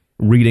faith,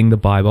 reading the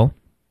Bible,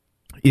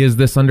 is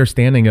this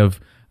understanding of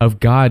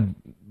God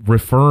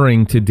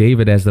referring to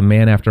David as the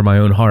man after my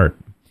own heart.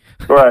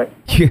 Right.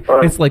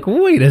 It's like,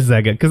 wait a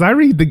second, because I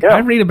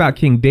read about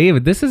King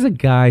David. This is a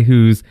guy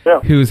who's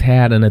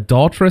had an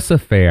adulterous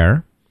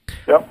affair,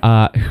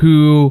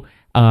 who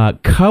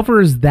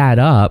covers that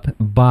up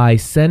by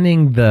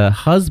sending the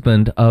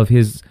husband of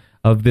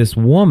this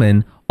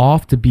woman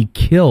off to be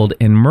killed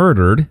and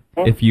murdered,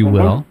 if you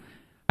will.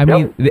 I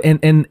mean,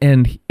 and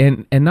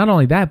not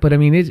only that, but I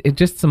mean, it's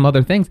just some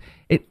other things.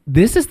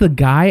 This is the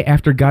guy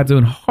after God's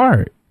own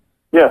heart.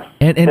 Yes.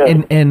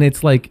 And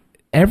it's like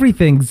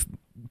everything's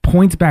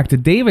points back to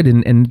David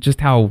and just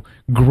how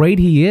great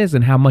he is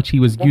and how much he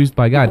was used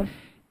by God.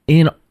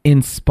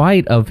 In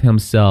spite of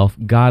himself,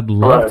 God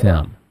loved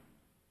him.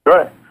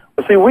 Right.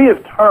 Well, see,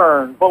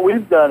 what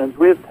we've done is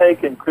we have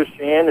taken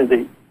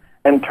Christianity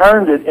and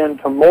turned it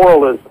into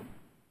moralism.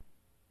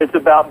 It's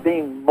about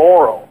being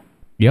moral.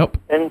 Yep.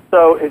 And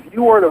so if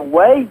you were to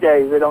weigh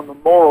David on the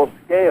moral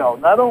scale,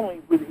 not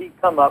only would he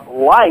come up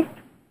light,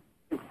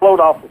 he'd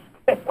float off the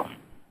scale.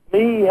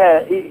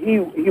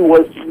 He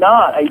was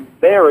not a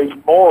very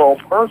moral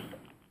person.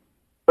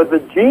 But the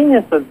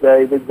genius of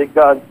David that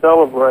God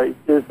celebrates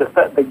is the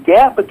fact the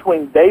gap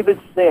between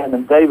David's sin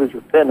and David's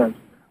repentance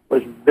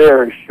was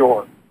very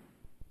short.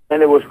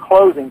 And it was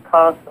closing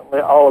constantly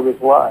all of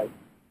his life.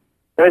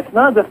 And it's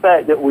not the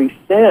fact that we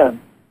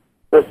sin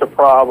that's the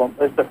problem.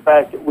 It's the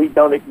fact that we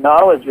don't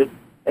acknowledge it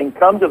and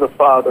come to the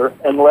Father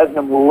and let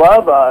him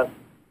love us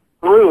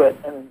through it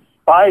and in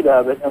spite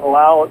of it, and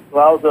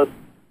allows us.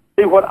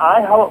 See, what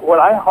I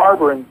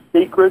harbor in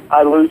secret,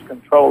 I lose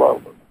control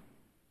over.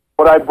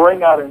 What I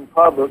bring out in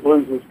public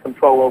loses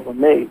control over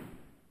me.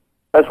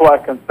 That's why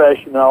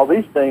confession and all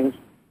these things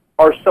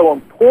are so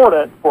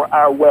important for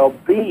our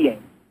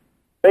well-being.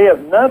 They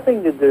have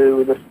nothing to do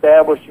with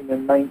establishing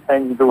and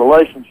maintaining the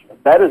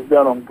relationship. That is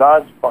done on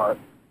God's part.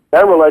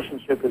 That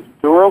relationship is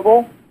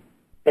durable,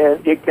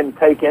 and it can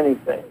take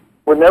anything.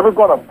 We're never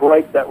going to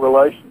break that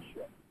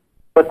relationship.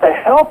 But the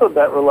health of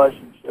that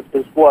relationship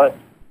is what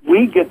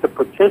we get to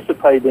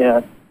participate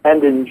in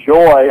and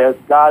enjoy as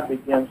God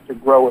begins to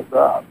grow us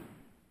up.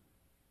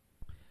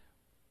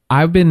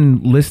 I've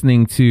been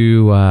listening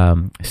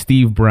to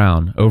Steve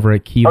Brown over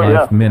at Key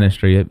Life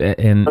Ministry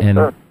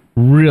and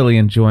really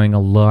enjoying a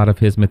lot of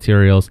his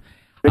materials.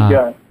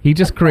 He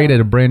just created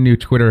a brand new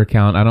Twitter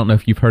account. I don't know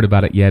if you've heard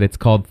about it yet. It's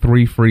called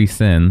 3 Free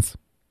Sins.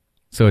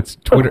 So it's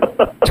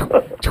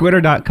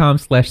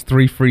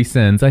twitter.com/3 Free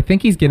Sins. I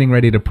think he's getting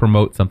ready to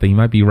promote something. He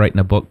might be writing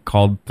a book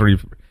called 3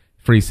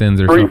 Free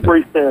Sins or something. 3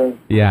 Free Sins.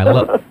 Yeah,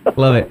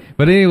 love it.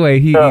 But anyway,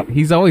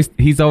 he's always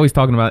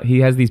talking about,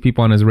 he has these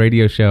people on his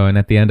radio show, and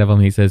at the end of them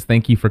he says,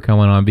 "Thank you for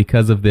coming on.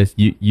 Because of this,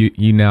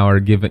 you now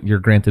you're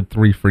granted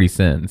 3 free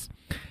sins."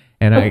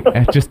 And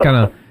I just kind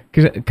of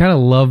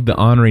love the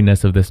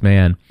honoriness of this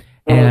man.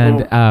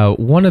 And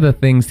one of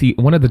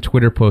the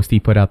Twitter posts he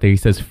put out there, he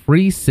says,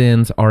 "Free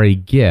sins are a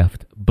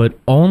gift, but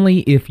only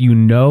if you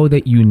know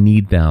that you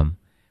need them."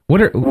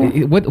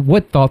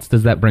 What thoughts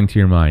does that bring to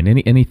your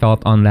mind? Any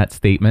thought on that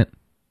statement?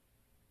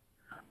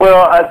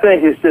 Well, I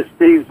think it's just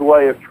Steve's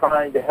way of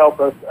trying to help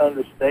us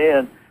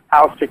understand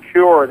how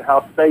secure and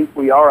how safe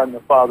we are in the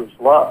Father's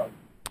love,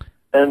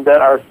 and that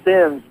our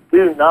sins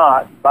do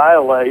not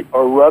violate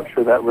or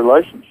rupture that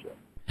relationship.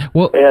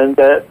 Well, and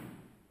go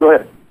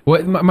ahead.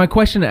 Well, my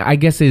question, I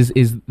guess, is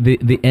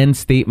the end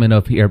statement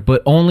of here,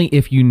 but only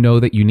if you know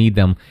that you need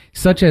them,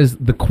 such as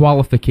the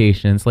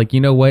qualifications. Like, you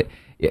know what?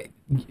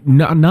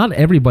 Not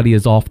everybody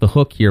is off the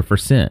hook here for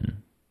sin.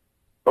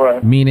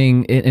 Right.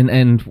 Meaning,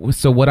 and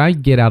so what I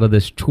get out of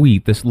this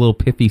tweet, this little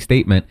pithy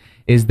statement,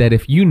 is that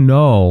if you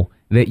know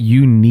that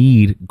you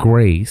need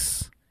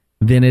grace,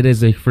 then it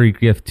is a free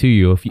gift to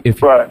you.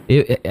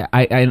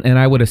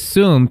 I would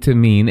assume to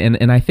mean,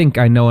 and I think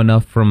I know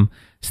enough from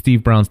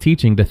Steve Brown's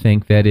teaching to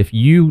think that if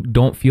you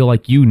don't feel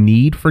like you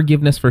need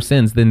forgiveness for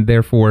sins, then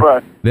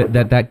therefore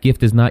that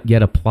gift is not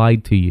yet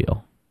applied to you.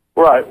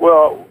 Right.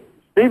 Well,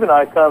 Steve and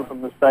I come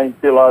from the same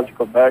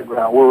theological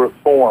background. We're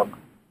Reformed.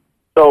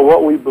 So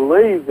what we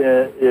believe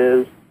in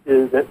is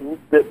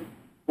that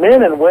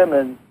men and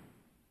women,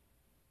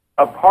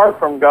 apart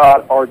from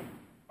God, are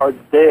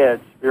dead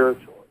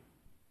spiritually.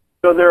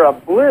 So they're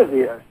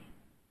oblivious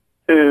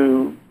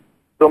to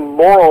the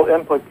moral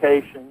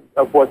implications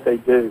of what they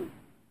do.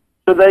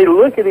 So they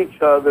look at each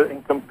other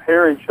and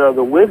compare each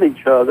other with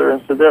each other,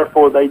 and so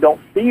therefore they don't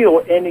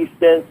feel any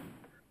sense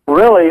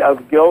really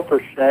of guilt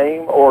or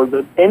shame or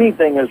that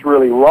anything is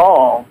really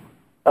wrong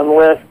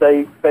unless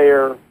they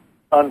fare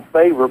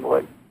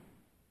unfavorably.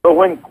 But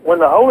when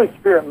the Holy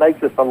Spirit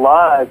makes us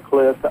alive,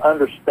 Cliff, to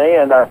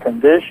understand our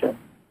condition,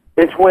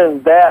 it's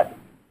when that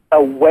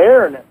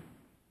awareness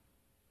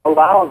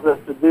allows us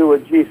to do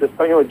what Jesus,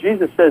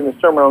 Jesus said in the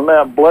Sermon on the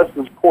Mount, blessed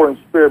is the poor in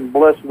spirit and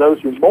blessed are those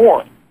who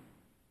mourn.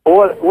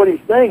 What he's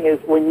saying is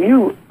when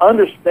you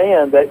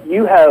understand that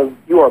you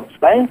are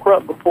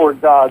bankrupt before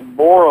God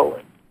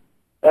morally,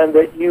 and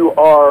that you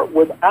are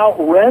without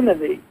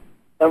remedy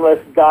unless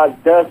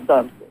God does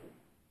something.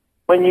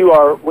 When you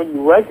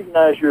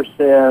recognize your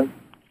sin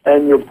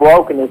and your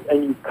brokenness,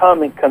 and you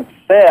come and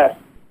confess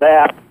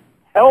that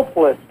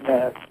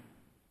helplessness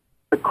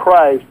to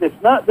Christ,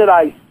 it's not that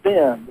I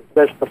sinned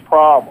that's the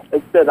problem.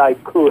 It's that I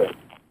could.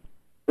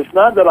 It's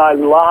not that I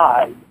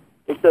lied.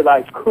 It's that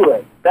I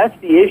could. That's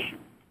the issue.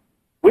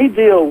 We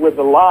deal with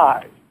the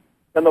lies,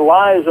 and the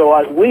lies are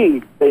like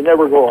weeds. They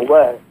never go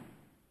away.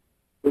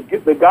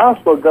 The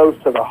gospel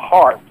goes to the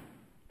heart,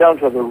 down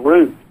to the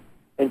root,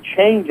 and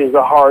changes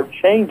the heart,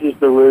 changes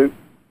the root.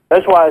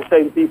 That's why I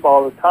say to people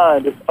all the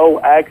time, this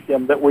old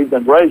axiom that we've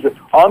been raised with,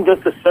 I'm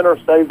just a sinner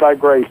saved by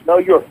grace. No,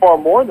 you're far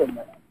more than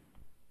that.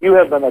 You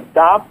have been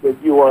adopted.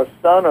 You are a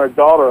son or a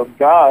daughter of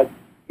God.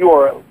 You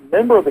are a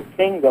member of the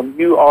kingdom.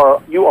 You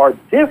are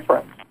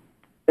different.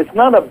 It's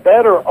not a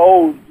better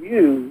old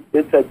you.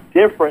 It's a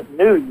different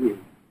new you.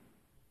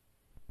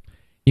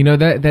 You know,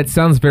 that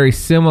sounds very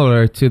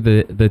similar to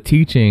the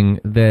teaching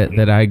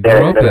that I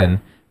grew up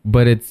in,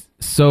 but it's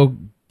so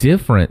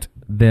different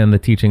than the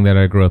teaching that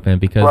I grew up in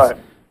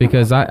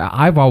because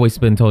I've always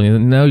been told,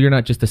 no, you're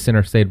not just a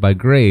sinner saved by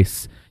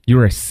grace,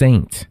 you're a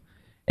saint.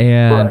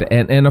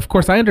 And of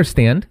course I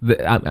understand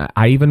that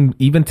I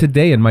even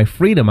today in my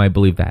freedom I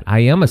believe that I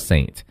am a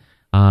saint.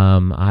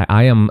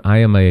 I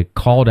am a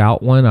called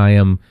out one. I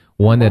am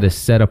one that is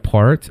set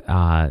apart.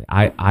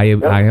 I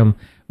am.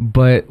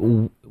 But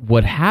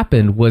what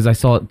happened was I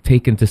saw it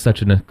taken to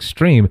such an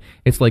extreme.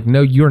 It's like,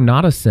 no, you're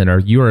not a sinner.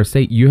 You are a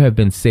saint. You have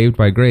been saved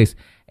by grace,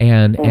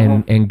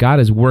 and God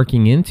is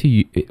working in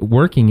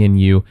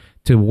you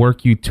to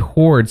work you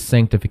towards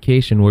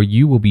sanctification, where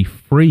you will be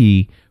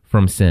free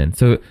from sin.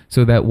 So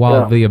that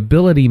while the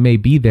ability may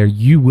be there,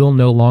 you will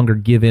no longer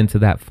give in to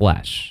that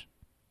flesh.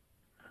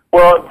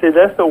 Well, see,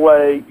 that's the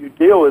way you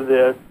deal with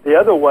this. The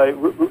other way,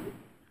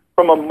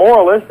 from a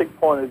moralistic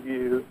point of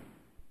view,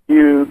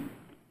 you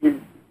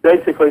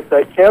basically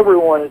say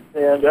everyone has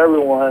sinned,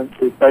 everyone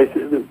is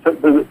basically,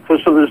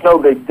 so there's no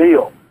big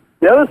deal.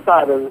 The other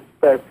side of the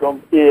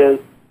spectrum is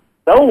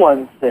no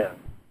one sins.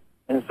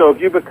 And so if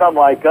you become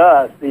like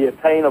us, the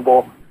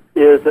attainable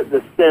is that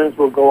the sins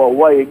will go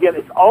away. Again,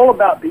 it's all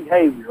about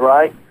behavior,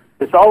 right?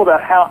 It's all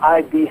about how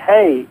I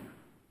behave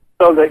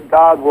so that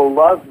God will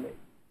love me.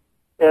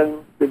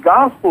 And the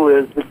gospel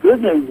is, the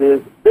good news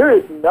is, there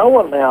is no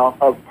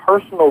amount of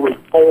personal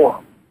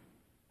reform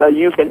that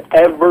you can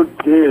ever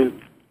do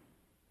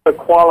to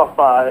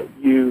qualify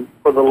you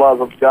for the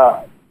love of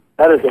God.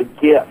 That is a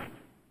gift.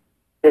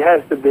 It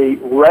has to be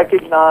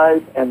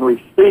recognized and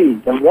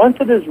received. And once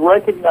it is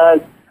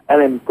recognized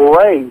and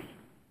embraced,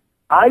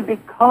 I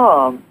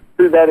become,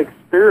 through that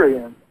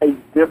experience, a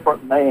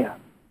different man,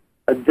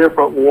 a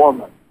different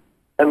woman.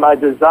 And my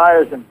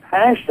desires and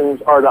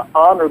passions are to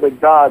honor the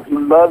God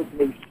who loves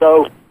me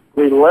so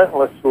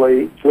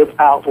relentlessly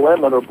without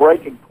limit or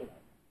breaking point.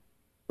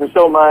 And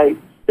so my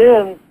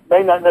sins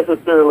may not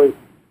necessarily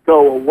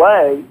go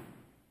away.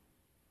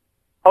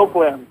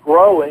 Hopefully I'm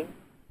growing.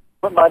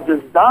 But my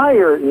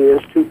desire is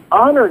to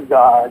honor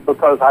God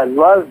because I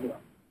love Him,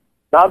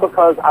 not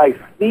because I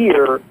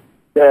fear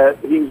that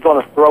He's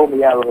going to throw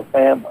me out of the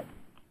family.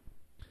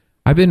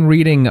 I've been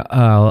reading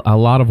a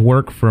lot of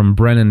work from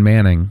Brennan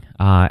Manning,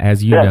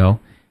 as you know.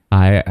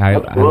 I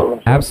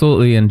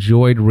absolutely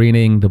enjoyed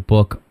reading the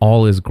book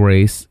All Is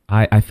Grace.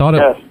 I thought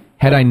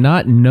had I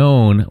not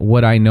known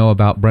what I know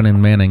about Brennan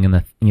Manning and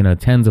the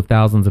tens of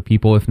thousands of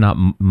people, if not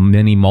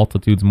many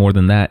multitudes more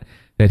than that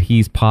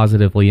he's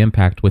positively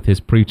impacted with his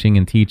preaching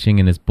and teaching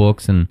and his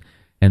books and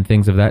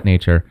things of that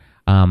nature.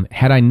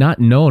 Had I not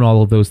known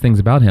all of those things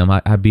about him,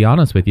 I'd be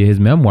honest with you, his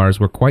memoirs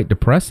were quite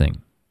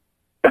depressing.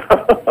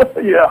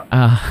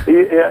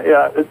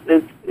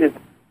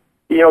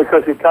 It's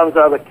because he comes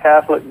out of a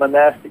Catholic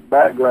monastic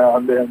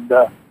background, and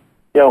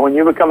when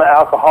you become an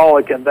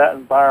alcoholic in that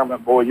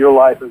environment, boy, your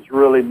life is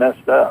really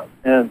messed up.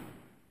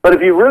 But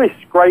if you really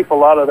scrape a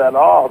lot of that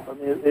off, I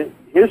mean,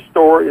 his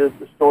story is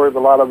the story of a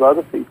lot of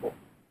other people,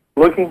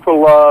 looking for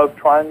love,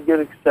 trying to get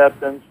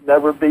acceptance,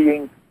 never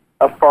being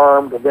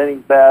affirmed of any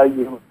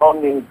value,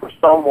 longing for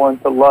someone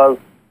to love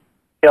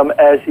him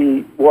as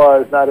he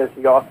was, not as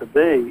he ought to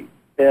be.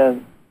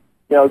 And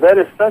that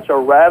is such a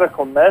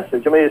radical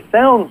message. I mean, it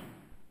sounds,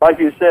 like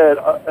you said,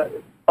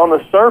 on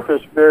the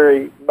surface,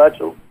 very much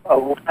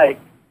like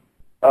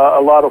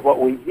a lot of what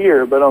we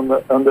hear, but in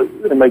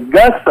the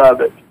guts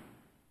of it,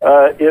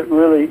 it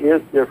really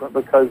is different,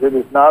 because it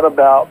is not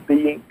about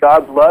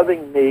God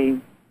loving me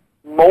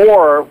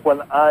more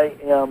when I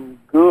am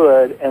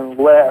good and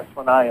less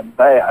when I am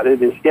bad.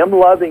 It is Him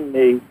loving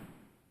me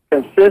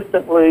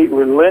consistently,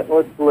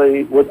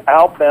 relentlessly,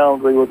 without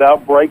boundary,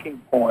 without breaking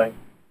point,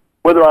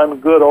 whether I'm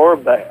good or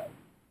bad.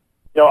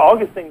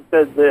 Augustine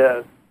said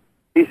this.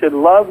 He said,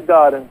 love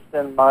God and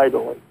sin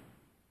mightily.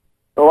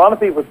 A lot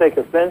of people take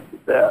offense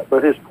at that,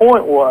 but his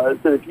point was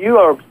that if you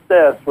are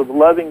obsessed with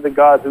loving the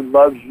God who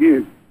loves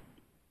you,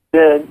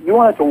 then you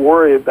won't have to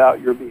worry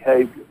about your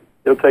behavior.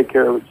 It'll take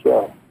care of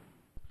itself.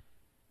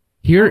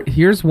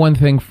 Here's one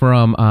thing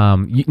from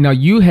now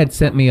you had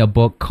sent me a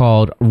book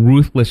called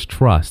Ruthless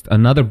Trust,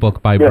 another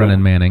book by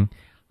Brennan Manning.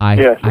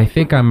 I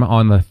think I'm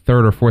on the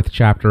third or fourth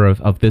chapter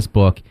of this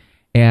book,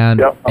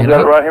 and I've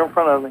got it right here in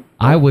front of me.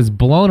 I was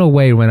blown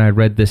away when I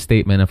read this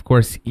statement. Of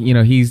course,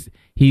 I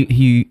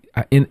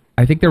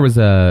think there was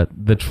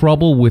the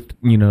trouble with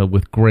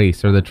with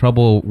grace, or the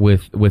trouble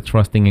with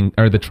trusting in,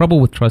 or the trouble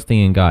with trusting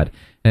in God,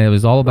 and it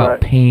was all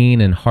about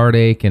pain and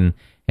heartache and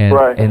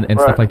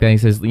stuff like that. He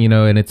says,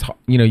 and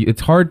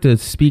it's hard to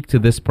speak to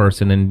this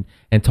person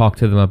and talk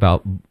to them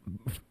about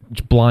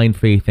blind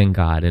faith in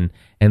God and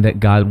that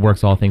God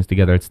works all things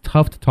together. It's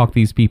tough to talk to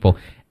these people.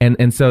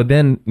 And so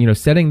then,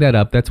 setting that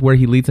up, that's where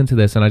he leads into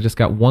this. And I just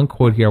got one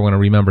quote here I want to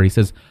remember. He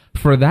says,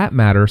 "For that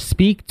matter,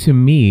 speak to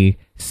me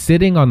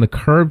sitting on the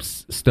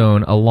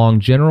curbstone along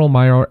General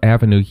Myer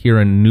Avenue here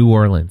in New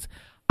Orleans.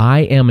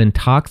 I am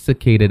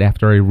intoxicated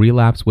after a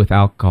relapse with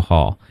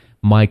alcohol.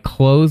 My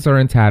clothes are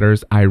in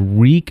tatters. I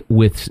reek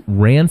with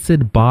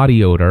rancid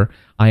body odor.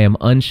 I am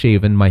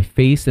unshaven. My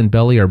face and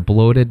belly are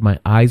bloated. My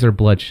eyes are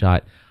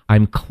bloodshot.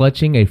 I'm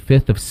clutching a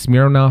fifth of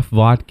Smirnoff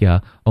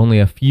vodka, only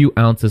a few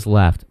ounces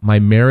left. My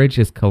marriage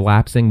is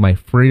collapsing. My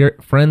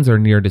friends are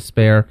near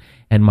despair,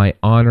 and my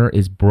honor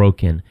is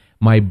broken.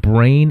 My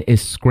brain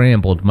is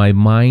scrambled. My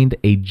mind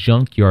a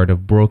junkyard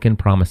of broken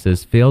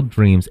promises, failed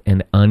dreams,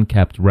 and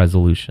unkept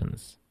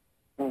resolutions."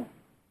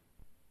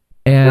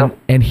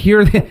 And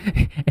here,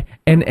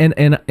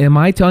 and am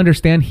I to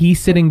understand he's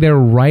sitting there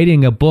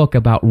writing a book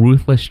about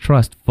ruthless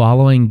trust,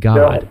 following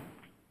God?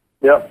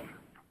 Yep.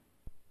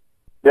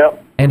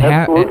 And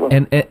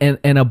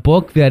and a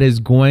book that is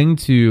going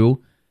to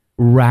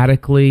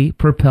radically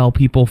propel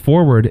people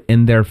forward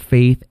in their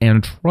faith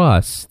and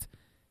trust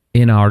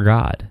in our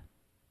God.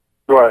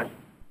 Right.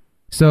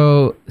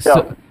 So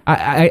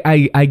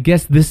I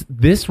guess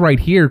this right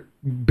here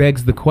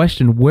begs the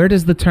question: where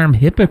does the term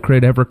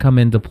hypocrite ever come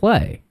into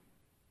play?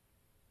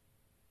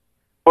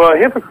 Well, a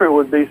hypocrite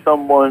would be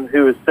someone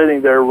who is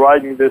sitting there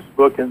writing this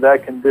book in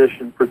that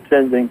condition,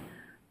 pretending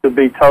to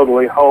be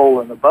totally whole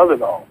and above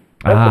it all.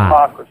 That's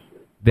hypocrisy.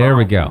 There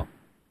we go.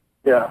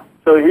 Yeah.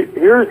 So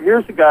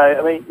here's the guy.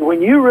 I mean,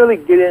 when you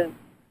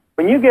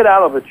get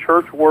out of the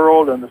church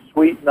world and the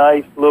sweet,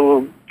 nice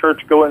little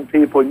church-going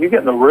people, and you get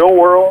in the real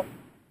world,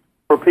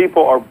 where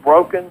people are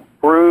broken,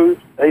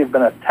 bruised, they've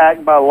been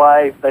attacked by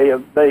life, they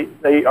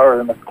are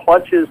in the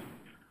clutches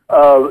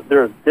of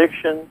their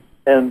addictions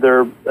and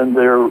their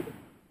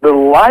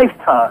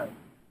lifetime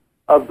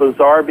of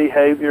bizarre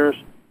behaviors.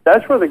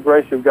 That's where the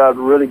grace of God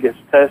really gets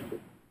tested.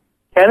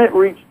 Can it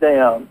reach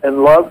down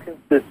and love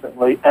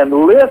consistently and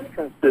lift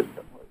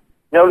consistently?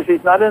 Notice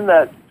he's not in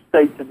that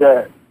state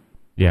today.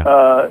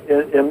 Yeah.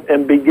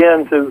 And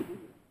begin to,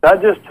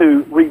 not just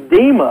to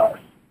redeem us,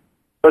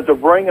 but to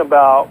bring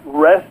about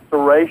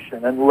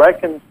restoration and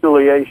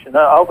reconciliation.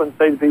 I often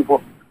say to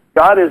people,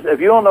 God is,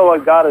 if you don't know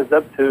what God is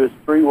up to, it's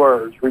three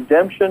words: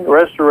 redemption,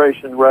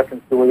 restoration,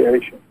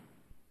 reconciliation.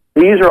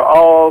 These are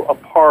all a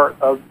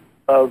part of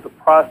the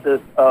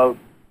process of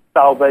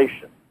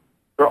salvation.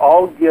 They're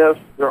all gifts.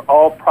 They're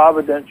all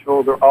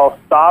providential. They're all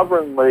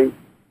sovereignly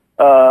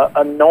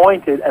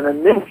anointed and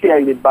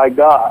initiated by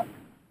God.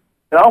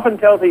 And I often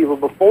tell people,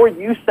 before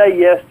you say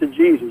yes to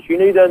Jesus, you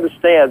need to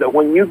understand that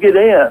when you get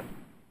in,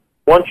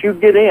 once you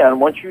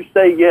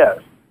say yes,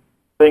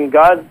 then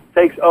God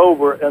takes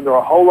over, and there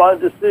are a whole lot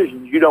of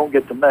decisions you don't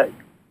get to make.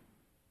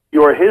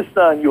 You are His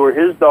son. You are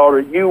His daughter.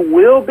 You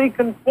will be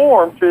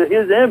conformed to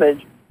His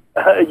image.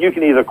 You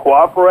can either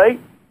cooperate,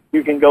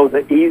 you can go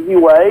the easy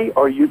way,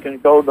 or you can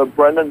go the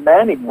Brennan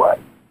Manning way.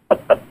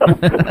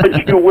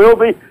 but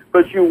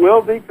you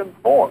will be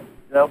conformed.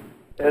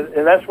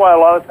 And that's why a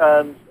lot of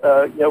times,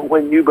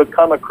 when you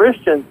become a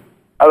Christian,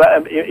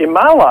 in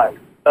my life,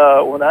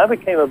 when I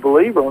became a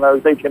believer when I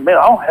was 18, man,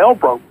 all hell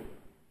broke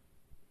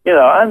loose.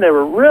 I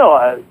never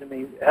realized,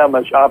 how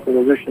much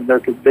opposition there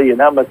could be and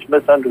how much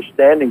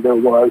misunderstanding there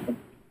was. And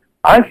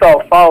I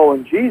thought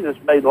following Jesus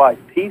made life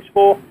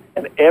peaceful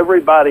and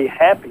everybody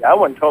happy. I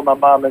wouldn't tell my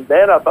mom and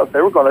dad. I thought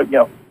they were going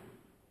to,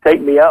 take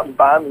me out and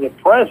buy me a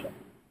present.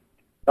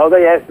 No,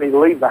 they asked me to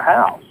leave the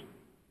house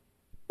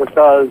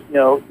because,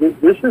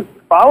 this is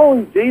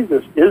following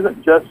Jesus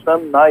isn't just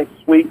some nice,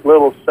 sweet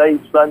little safe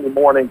Sunday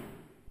morning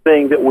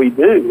thing that we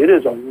do. It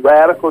is a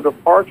radical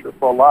departure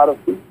for a lot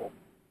of people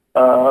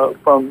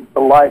from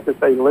the life that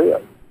they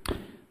live.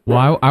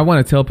 Well, I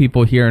want to tell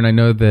people here, and I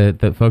know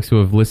that folks who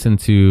have listened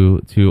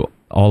to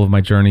all of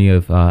my journey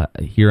of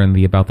here in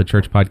the About the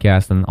Church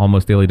podcast and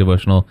Almost Daily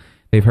Devotional,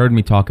 they've heard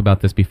me talk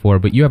about this before,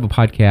 but you have a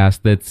podcast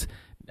that's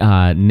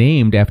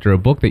named after a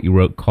book that you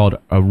wrote called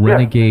A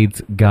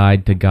Renegade's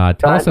Guide to God.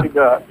 Tell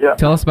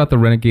us about the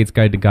Renegade's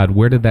Guide to God.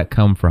 Where did that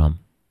come from?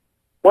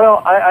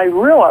 Well, I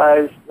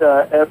realized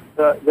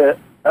that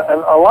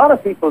a lot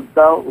of people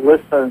don't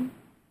listen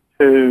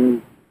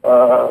to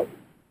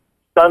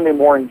Sunday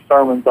morning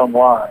sermons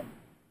online.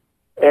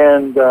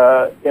 And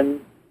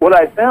what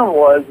I found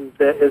is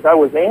that as I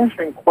was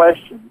answering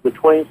questions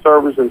between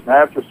services and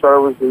after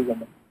services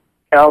and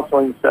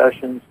counseling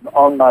sessions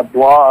on my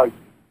blog,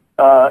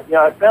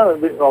 I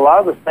found that a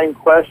lot of the same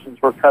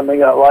questions were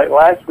coming up. Like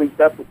last week's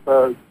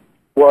episode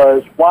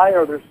was, why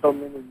are there so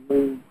many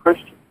new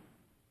Christians?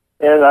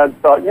 And I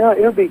thought,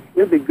 it'd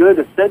be good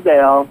to sit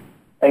down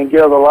and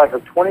give a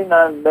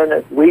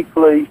 29-minute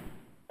weekly,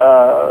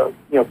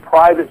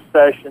 private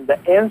session to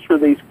answer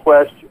these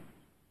questions.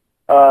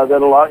 That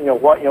a lot,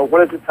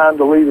 what is the time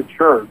to leave a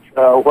church?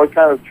 What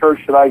kind of church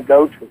should I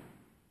go to?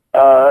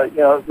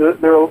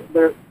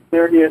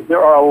 There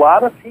are a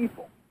lot of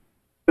people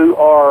who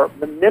are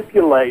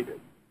manipulated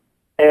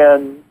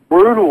and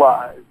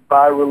brutalized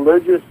by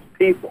religious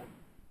people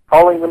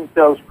calling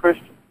themselves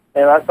Christians.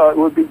 And I thought it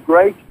would be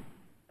great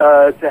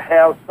to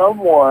have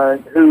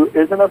someone who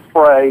isn't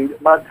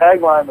afraid. My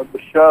tagline of the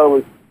show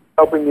is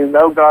helping you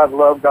know God,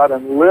 love God,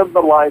 and live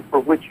the life for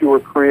which you were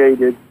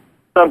created,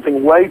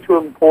 something way too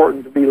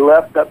important to be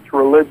left up to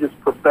religious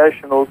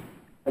professionals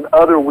and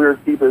other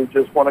weird people who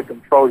just want to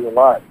control your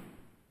life.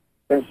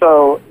 And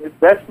so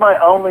that's my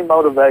only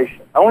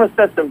motivation. I want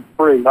to set them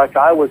free like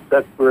I was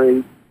set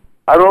free.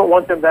 I don't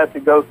want them to have to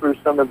go through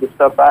some of the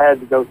stuff I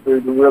had to go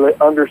through to really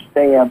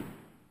understand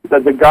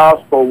that the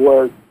gospel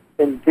was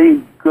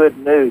indeed good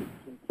news.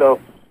 And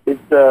so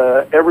it's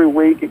every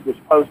week. It gets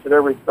posted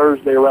every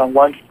Thursday around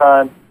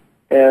lunchtime.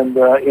 And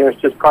it's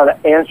just trying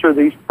to answer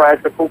these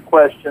practical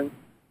questions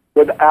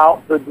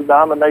without the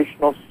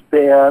denominational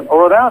spin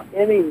or without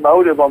any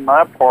motive on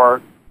my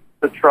part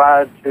to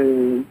try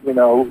to,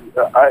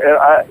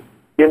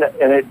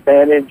 get an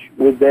advantage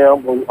with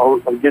them or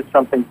get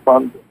something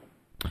from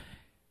them.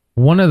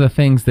 One of the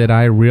things that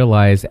I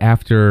realized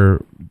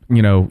after,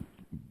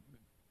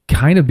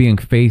 kind of being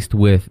faced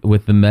with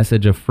the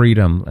message of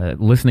freedom,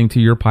 listening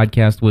to your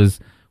podcast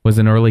was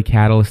an early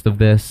catalyst of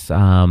this,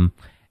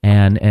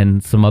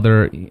 and some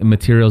other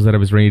materials that I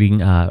was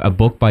reading, a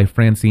book by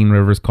Francine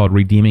Rivers called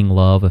Redeeming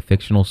Love, a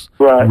fictional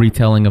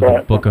retelling of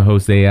the book of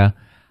Hosea,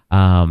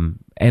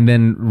 and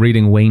then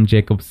reading Wayne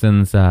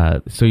Jacobson's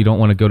So You Don't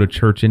Want to Go to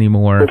Church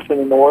Anymore.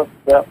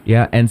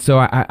 Yeah, and so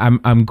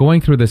I'm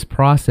going through this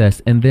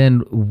process, and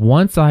then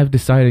once I've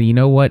decided, you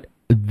know what,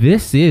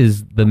 this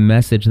is the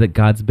message that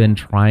God's been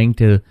trying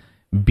to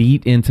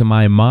beat into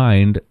my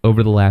mind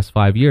over the last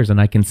 5 years,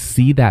 and I can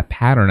see that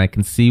pattern. I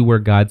can see where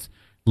God's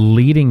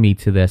leading me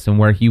to this and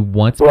where He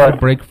wants me to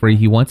break free.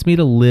 He wants me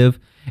to live,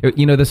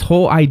 this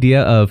whole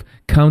idea of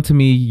come to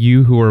me,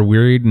 you who are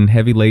wearied and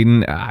heavy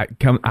laden,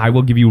 I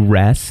will give you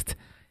rest.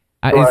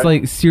 It's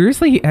like,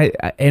 seriously,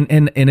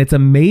 and it's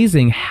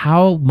amazing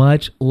how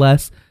much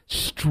less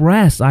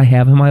stress I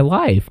have in my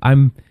life.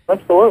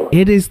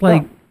 Absolutely. It is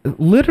like,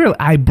 literally,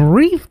 I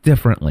breathe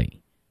differently.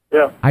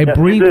 Yeah. I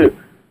breathe. You do.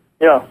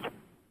 Yeah.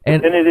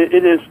 And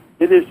it is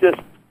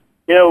just,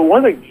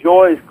 one of the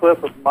joys,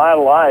 Cliff, of my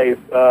life,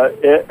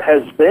 it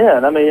has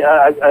been, I mean,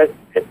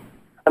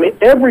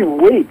 every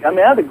week, I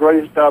have the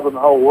greatest job in the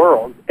whole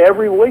world.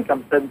 Every week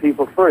I'm setting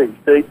people free.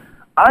 See,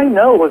 I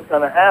know what's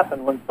going to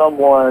happen when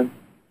someone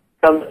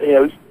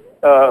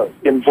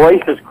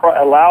embraces Christ,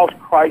 allows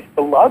Christ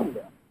to love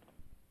them.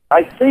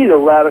 I see the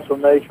radical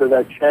nature of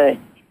that change.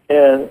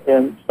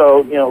 And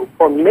so,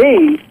 for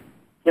me,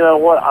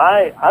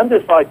 I'm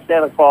just like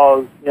Santa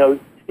Claus,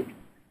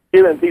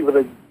 giving people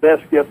the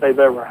best gift they've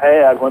ever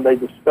had when they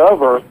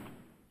discover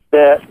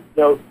that,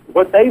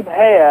 what they've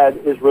had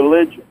is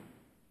religion.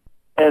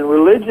 And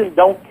religion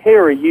don't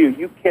carry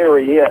you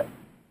carry it.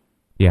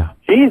 Yeah.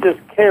 Jesus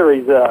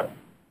carries us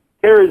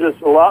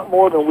a lot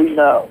more than we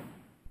know.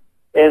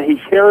 And He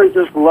carries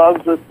us,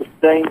 loves us,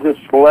 sustains us,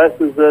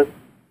 blesses us.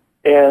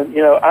 And,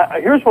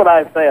 here's what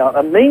I found.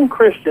 A mean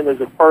Christian is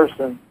a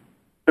person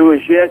who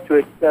is yet to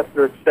accept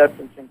their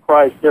acceptance in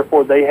Christ.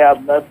 Therefore, they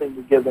have nothing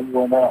to give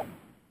anyone else.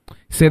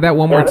 Say that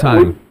one more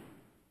time.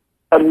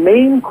 A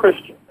mean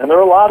Christian, and there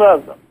are a lot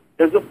of them,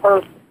 is a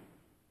person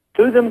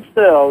who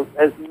themselves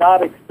has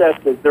not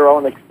accepted their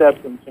own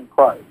acceptance in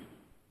Christ.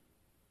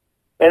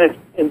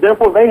 And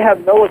therefore, they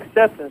have no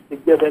acceptance to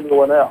give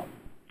anyone else.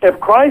 If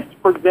Christ,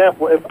 for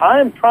example, if I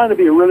am trying to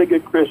be a really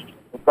good Christian,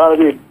 I'm trying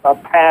to be a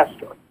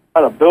pastor,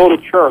 trying to build a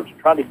church,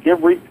 trying to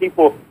give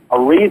people a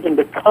reason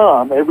to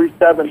come every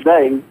 7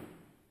 days,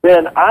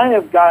 then I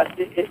have got,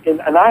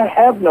 and I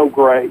have no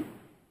grace,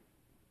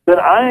 then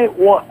I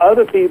want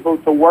other people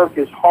to work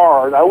as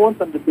hard. I want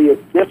them to be as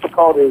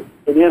difficult as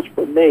it is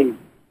for me.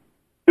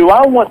 Do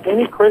I want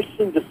any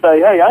Christian to say,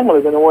 hey, I'm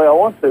living the way I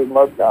want to and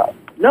love God?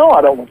 No,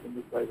 I don't want them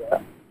to say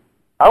that.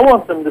 I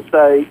want them to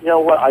say, you know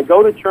what, I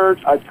go to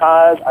church, I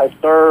tithe, I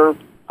serve,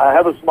 I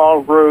have a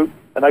small group,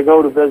 and I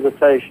go to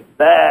visitation.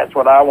 That's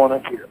what I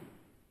want to hear.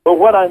 But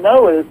what I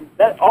know is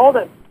that all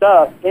that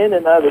stuff in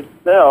and of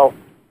itself,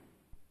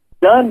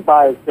 done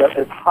by itself,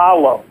 is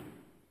hollow.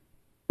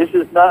 This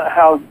is not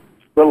how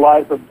the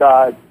life of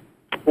God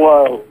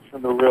flows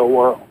in the real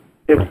world.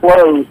 It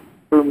flows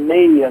through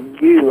me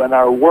and you and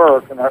our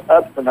work and our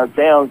ups and our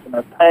downs and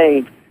our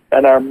pain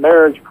and our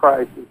marriage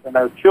crisis and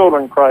our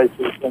children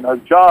crisis and our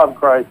job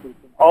crisis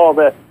and all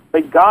that.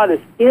 but God is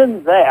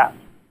in that.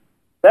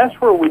 That's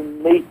where we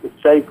meet the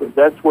sacred.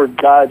 That's where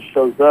God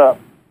shows up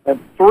and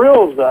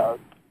thrills us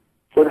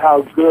with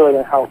how good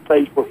and how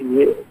faithful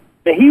He is.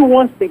 And He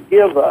wants to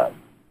give us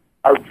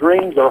our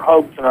dreams, our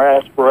hopes, and our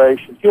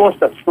aspirations. He wants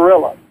to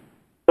thrill us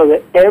so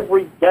that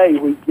every day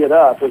we get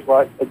up is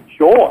like a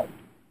joy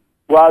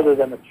rather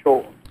than a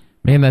chore.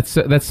 Man, that's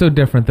so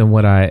different than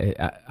what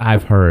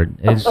I've heard.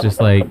 It's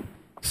just like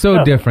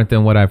so different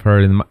than what I've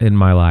heard in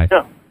my life.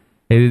 Yeah.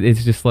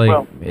 It's just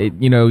like,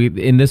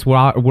 in this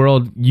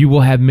world, you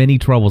will have many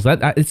troubles.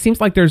 It seems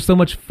like there's so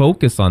much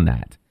focus on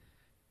that.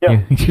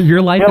 Yeah.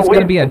 Your life is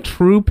going to be a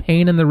true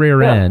pain in the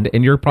rear end,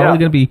 and you're probably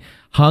going to be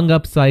hung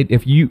upside.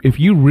 If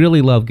you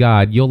really love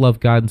God, you'll love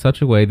God in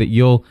such a way that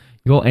you'll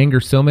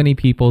anger so many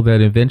people that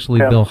eventually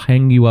they'll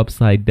hang you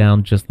upside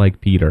down, just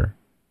like Peter.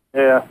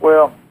 Yeah.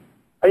 Well,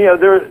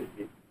 there's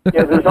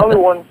only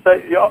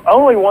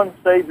one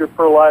Savior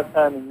per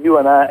lifetime, and you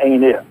and I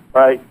ain't it,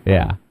 right?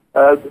 Yeah.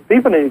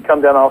 People need to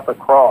come down off the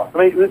cross. I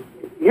mean,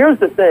 here's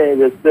the thing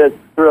that's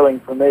thrilling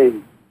for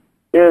me,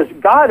 is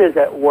God is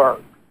at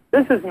work.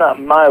 This is not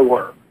my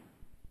work.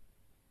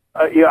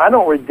 I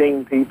don't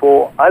redeem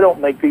people. I don't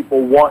make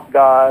people want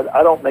God.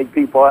 I don't make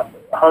people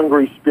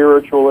hungry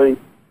spiritually.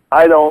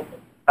 I don't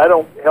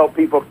help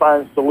people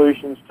find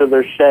solutions to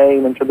their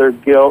shame and to their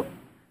guilt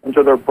and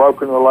to their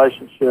broken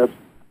relationships.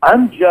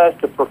 I'm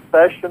just a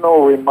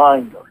professional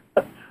reminder.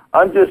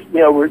 I'm just,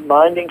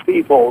 reminding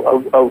people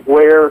of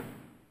where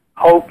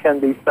hope can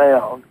be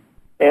found.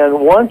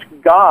 And once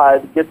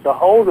God gets a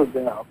hold of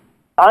them,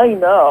 I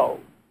know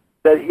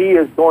that He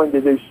is going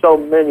to do so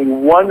many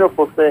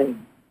wonderful things.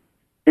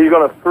 He's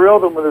going to thrill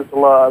them with His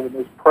love and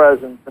His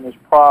presence and His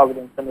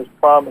providence and His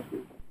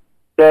promises.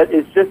 That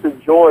it's just a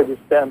joy to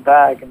stand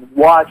back and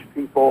watch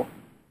people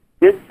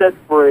get set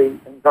free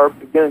and start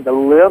beginning to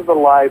live the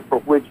life for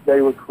which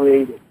they were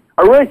created.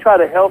 I really try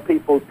to help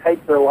people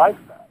take their life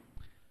back.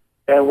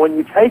 And when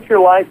you take your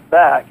life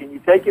back, and you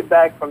take it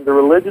back from the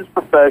religious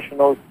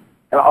professionals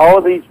and all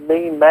of these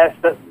mean,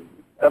 messed up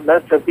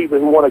people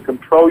who want to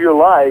control your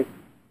life,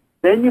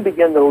 then you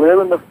begin to live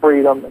in the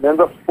freedom and in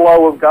the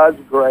flow of God's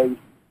grace.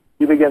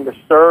 You begin to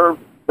serve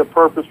the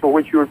purpose for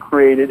which you were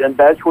created, and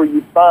that's where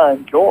you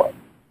find joy.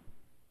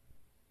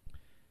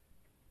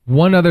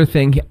 One other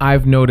thing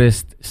I've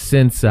noticed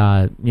since,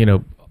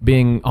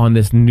 being on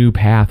this new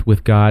path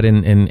with God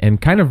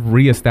and kind of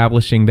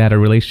reestablishing a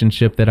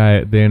relationship that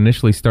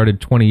initially started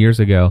 20 years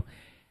ago,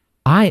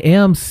 I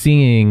am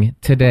seeing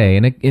today,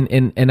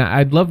 and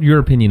I'd love your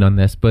opinion on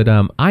this, but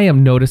I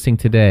am noticing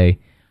today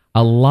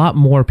a lot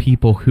more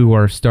people who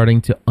are starting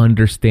to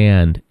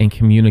understand and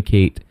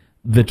communicate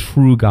the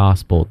true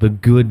gospel, the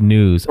good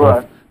news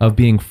of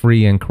being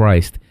free in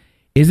Christ.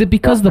 Is it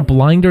because the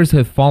blinders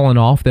have fallen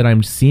off that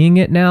I'm seeing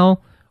it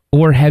now?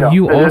 Or have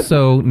you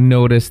also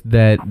noticed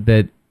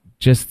that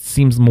just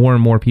seems more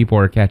and more people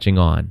are catching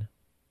on?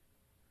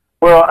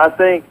 Well, I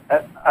think,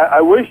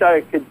 I wish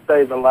I could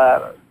say the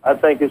latter. I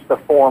think it's the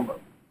former.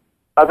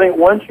 I think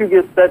once you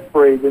get set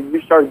free, then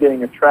you start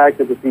getting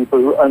attracted to people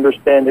who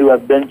understand, who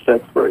have been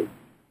set free.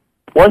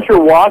 Once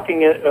you're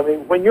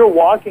when you're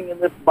walking in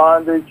this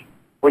bondage,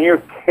 when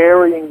you're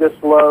carrying this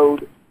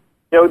load,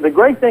 the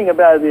great thing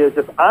about it is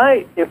if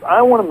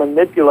I want to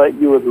manipulate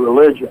you with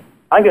religion,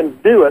 I can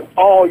do it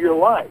all your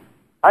life.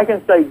 I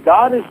can say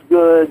God is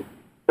good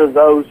to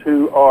those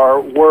who are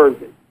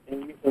worthy.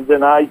 And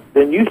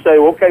then you say,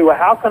 okay, well,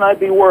 how can I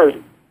be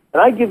worthy?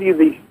 And I give you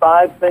these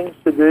 5 things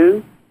to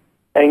do,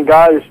 and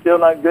God is still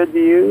not good to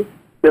you,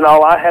 then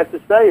all I have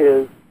to say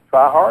is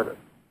try harder.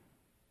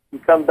 You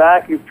come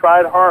back, you've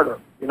tried harder.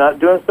 You're not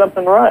doing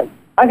something right.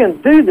 I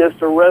can do this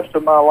the rest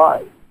of my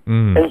life.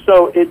 And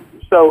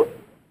so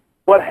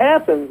what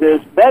happens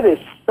is that is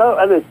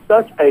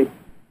such a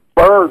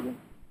burden.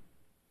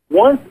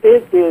 Once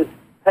it is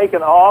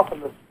taken off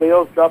and the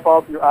scales drop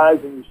off your eyes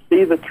and you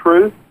see the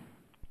truth,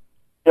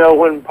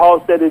 when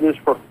Paul said it is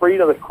for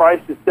freedom that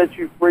Christ has set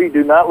you free,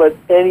 do not let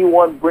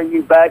anyone bring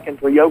you back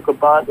into a yoke of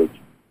bondage,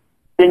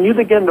 then you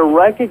begin to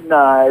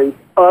recognize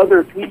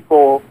other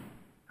people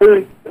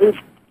who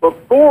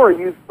before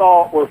you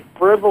thought were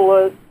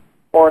frivolous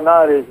or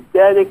not as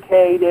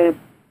dedicated,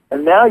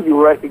 and now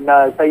you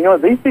recognize, hey,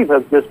 these people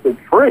have just been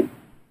free.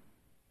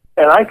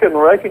 And I couldn't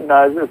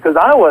recognize it because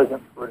I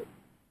wasn't free.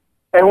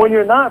 And when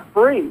you're not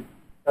free,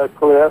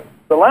 Cliff,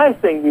 the last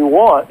thing you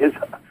want is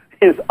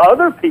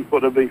other people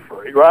to be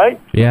free,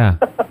 right? Yeah.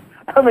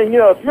 I mean,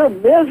 if you're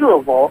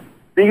miserable,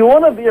 do you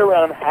want to be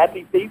around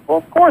happy people?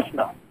 Of course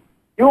not.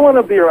 You want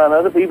to be around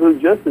other people who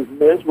are just as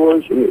miserable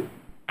as you.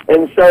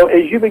 And so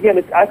as you begin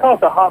to, I call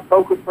it the hot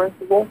poker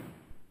principle,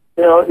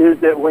 is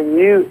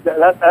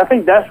that I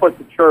think that's what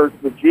the church,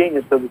 the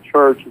genius of the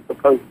church is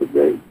supposed to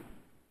be.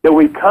 That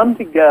we come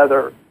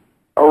together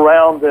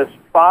around this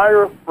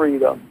fire of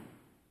freedom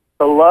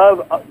to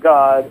love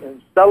God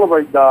and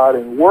celebrate God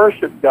and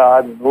worship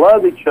God and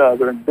love each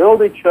other and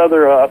build each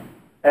other up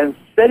and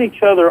set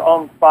each other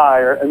on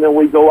fire, and then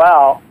we go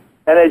out,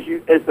 and as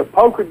the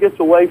poker gets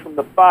away from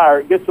the fire,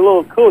 it gets a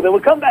little cool. Then we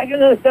come back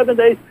in 7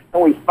 days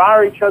and we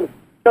fire each other.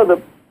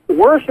 So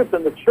worship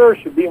in the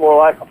church should be more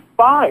like a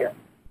fire,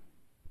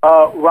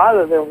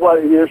 rather than what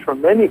it is for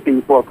many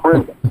people, a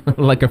prison.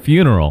 Like a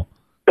funeral.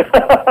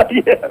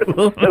 Yes,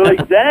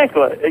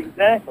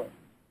 exactly.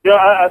 You know,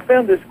 I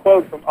found this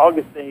quote from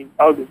Augustine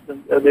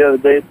the other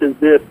day. It says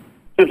this: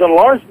 "Since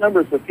large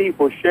numbers of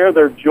people share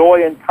their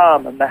joy in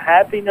common, the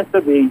happiness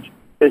of each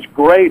is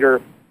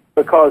greater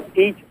because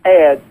each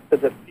adds to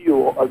the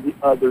fuel of the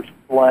other's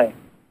flame."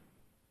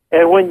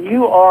 And when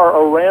you are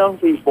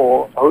around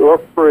people who are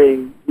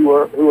free, who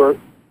are,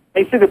 and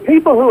you see, the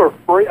people who are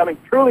free, I mean,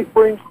 truly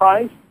free in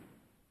Christ,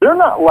 they're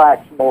not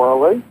lax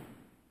morally.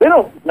 They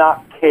don't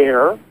not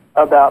care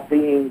about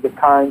being the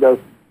kind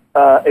of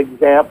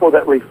example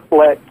that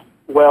reflects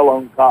well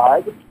on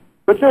God.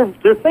 But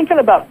they're thinking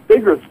about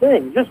bigger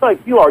things, just like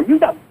you are. You've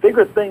got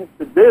bigger things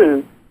to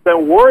do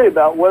than worry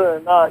about whether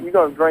or not you're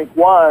going to drink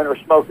wine or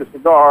smoke a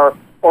cigar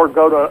or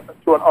go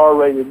to an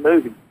R-rated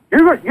movie.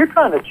 You're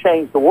trying to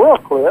change the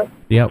world, Cliff.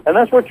 Yep. And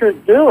that's what you're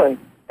doing.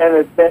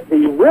 And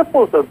the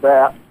ripples of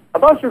that, I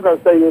thought you were going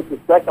to say this a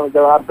second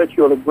ago. I bet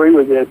you'll agree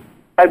with this.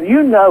 Have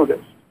you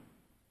noticed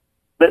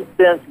that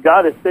since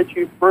God has set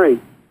you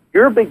free,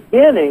 you're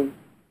beginning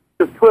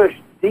to push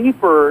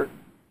deeper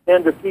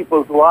into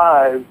people's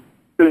lives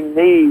who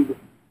need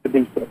to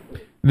be set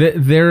free?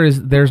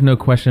 There's no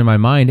question in my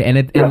mind, and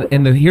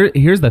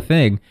here's the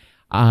thing.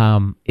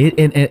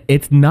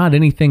 It's not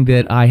anything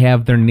that I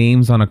have their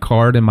names on a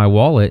card in my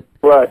wallet,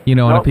 right? You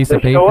know, on a piece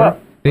of paper.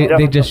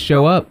 They just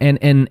show up, and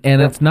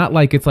it's not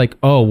like it's like,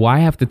 oh, well, I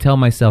have to tell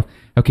myself,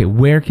 okay,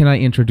 where can I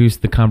introduce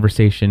the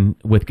conversation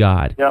with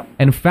God? Yeah.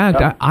 And in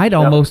fact, I'd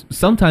almost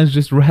sometimes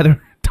just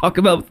rather talk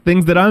about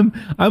things that I'm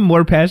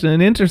more passionate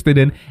and interested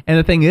in. And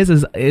the thing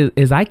is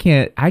I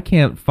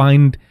can't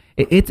find.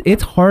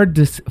 It's hard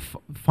to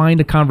find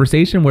a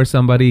conversation where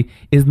somebody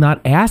is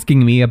not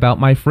asking me about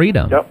my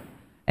freedom. Yep.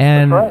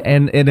 And right.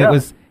 and it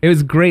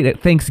was great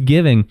at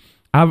Thanksgiving.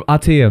 I'll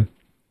tell you,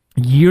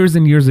 years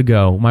and years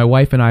ago, my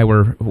wife and I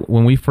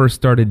when we first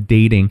started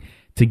dating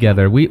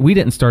together. We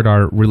didn't start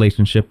our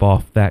relationship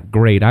off that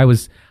great.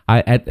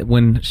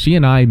 When she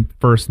and I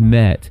first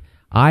met,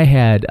 I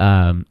had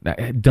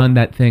done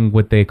that thing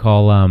what they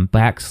call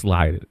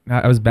backslide.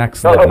 I was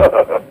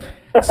backsliding.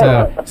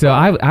 So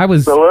I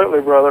was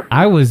absolutely, brother.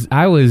 I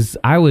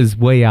was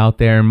way out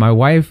there, and my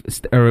wife,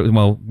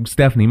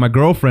 Stephanie, my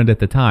girlfriend at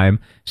the time,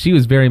 she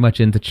was very much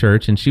into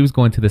church, and she was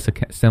going to this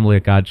Assembly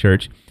of God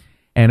church,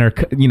 and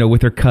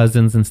with her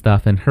cousins and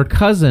stuff. And her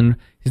cousin,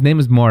 his name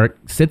is Mark,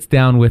 sits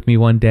down with me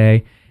one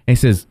day and he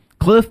says,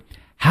 "Cliff,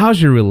 how's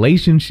your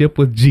relationship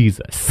with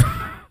Jesus?"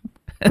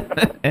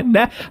 And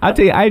I'll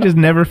tell you, I just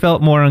never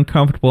felt more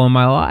uncomfortable in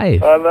my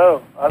life. I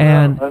know.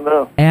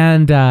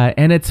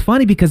 And it's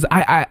funny because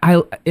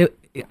I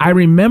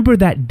remember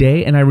that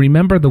day, and I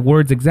remember the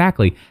words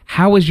exactly.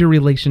 How is your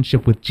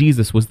relationship with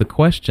Jesus was the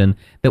question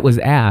that was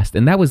asked,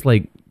 and that was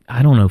like,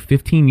 I don't know,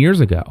 15 years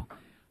ago.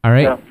 All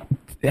right.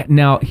 Yeah.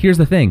 Now, here's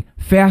the thing.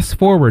 Fast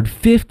forward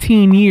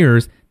 15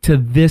 years to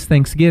this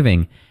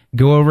Thanksgiving.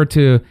 Go over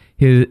to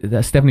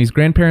Stephanie's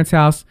grandparents'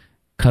 house.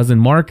 Cousin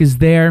Mark is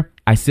there.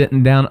 I'm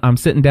sitting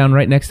down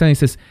right next to him. He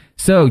says,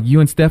 "So, you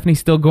and Stephanie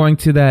still going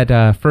to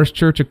that First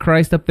Church of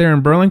Christ up there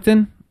in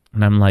Burlington?"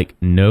 And I'm like,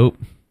 "Nope."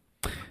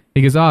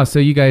 He goes, "Oh, so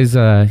you guys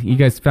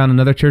found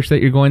another church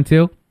that you're going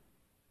to?"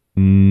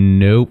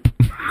 "Nope."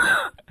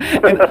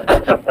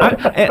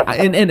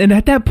 and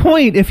at that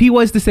point, if he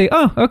was to say,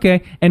 "Oh,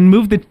 okay," and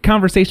move the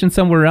conversation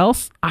somewhere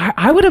else,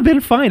 I would have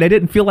been fine. I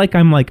didn't feel like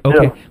I'm like,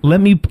 okay,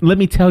 let me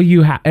tell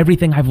you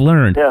everything I've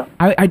learned. Yeah.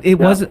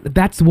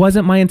 That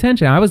wasn't my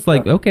intention. I was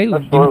like, okay,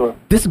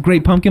 this is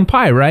great pumpkin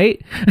pie,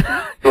 right?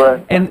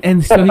 Right.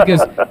 and so he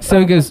goes,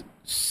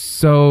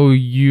 "So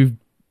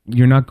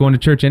you're not going to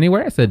church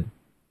anywhere?" I said,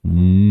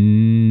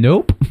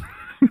 "Nope."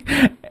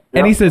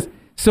 And he says,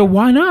 "So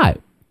why not?"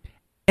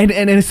 And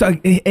it's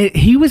like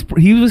he was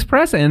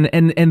pressing,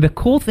 and the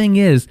cool thing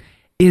is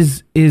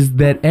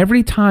that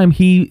every time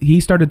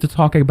he started to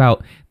talk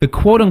about the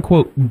quote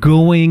unquote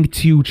going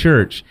to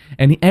church,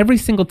 and every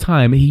single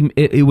time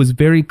it was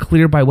very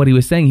clear by what he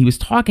was saying. He was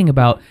talking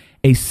about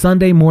a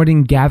Sunday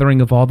morning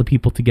gathering of all the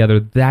people together,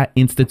 that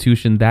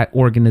institution, that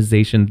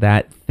organization,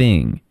 that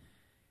thing.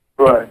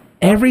 Right.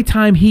 Every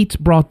time he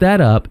brought that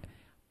up,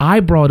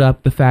 I brought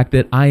up the fact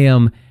that I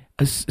am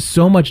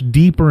so much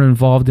deeper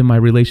involved in my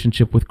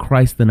relationship with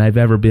Christ than I've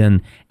ever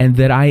been, and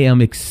that I am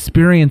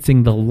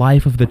experiencing the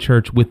life of the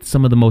church with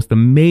some of the most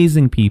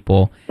amazing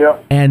people,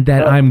 and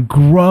that I'm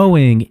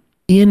growing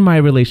in my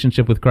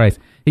relationship with Christ.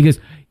 He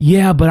goes,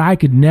 "Yeah, but I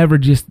could never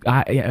just,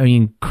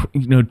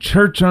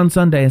 church on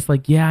Sunday." It's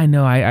like, yeah, I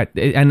know.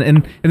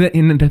 And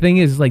the thing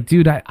is, like,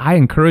 dude, I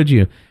encourage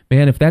you,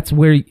 man, if that's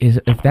where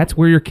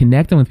you're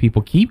connecting with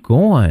people, keep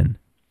going,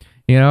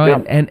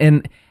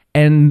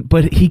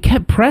 but he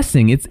kept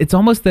pressing. It's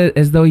almost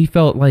as though he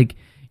felt like,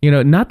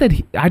 not that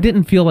I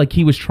didn't feel like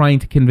he was trying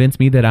to convince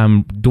me that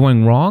I'm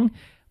doing wrong,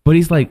 but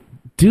he's like,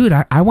 dude,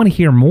 I want to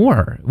hear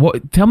more. Well,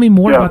 tell me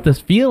more about this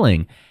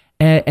feeling.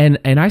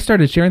 And I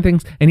started sharing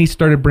things, and he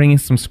started bringing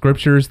some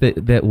scriptures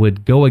that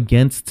would go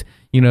against,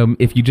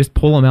 if you just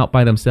pull them out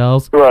by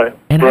themselves. Right.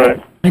 And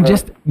right.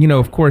 just,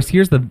 of course,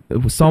 here's the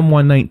Psalm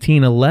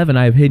 119:11.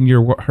 I have hidden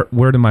your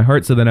word in my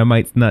heart so that I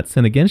might not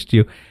sin against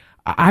you.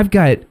 I've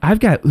got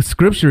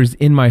scriptures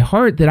in my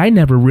heart that I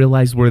never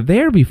realized were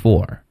there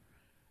before.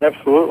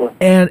 Absolutely.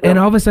 And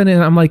all of a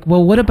sudden I'm like,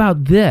 well, what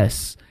about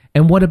this?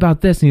 And what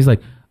about this? And he's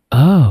like,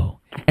 oh.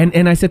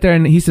 And I sit there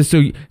and he says,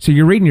 so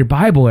you're reading your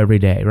Bible every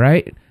day,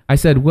 right? I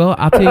said, well,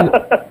 I'll tell you.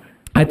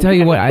 I tell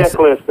you what.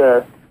 Checklist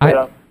there.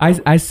 Yeah.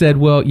 I said,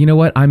 well, you know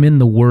what? I'm in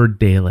the Word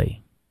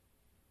daily.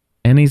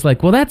 And he's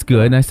like, well, that's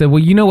good. And I said,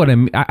 well, you know what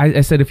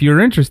I said, if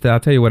you're interested, I'll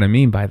tell you what I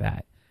mean by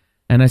that.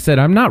 And I said,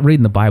 I'm not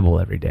reading the Bible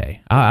every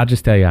day. I'll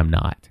just tell you I'm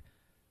not.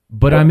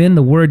 But I'm in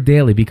the Word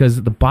daily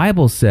because the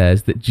Bible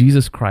says that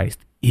Jesus Christ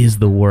is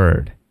the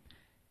Word.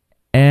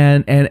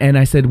 And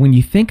I said, when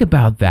you think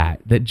about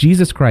that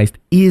Jesus Christ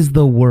is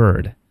the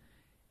Word,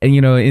 and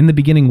in the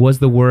beginning was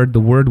the Word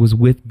was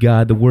with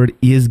God, the Word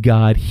is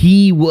God,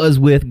 He was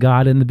with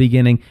God in the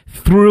beginning,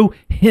 through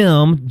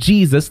Him,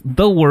 Jesus,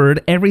 the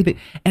Word, everything.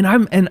 And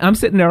I'm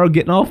sitting there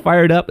getting all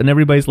fired up, and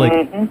everybody's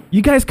like,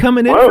 you guys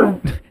coming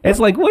in? It's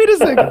like, wait a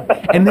second.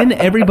 And then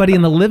everybody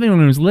in the living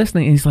room is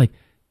listening, and he's like,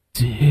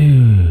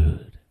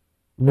 dude.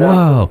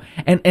 Whoa.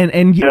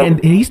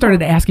 And he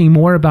started asking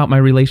more about my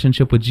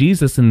relationship with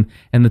Jesus, and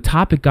the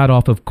topic got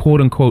off of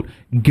quote unquote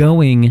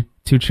going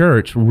to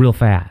church real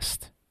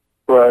fast.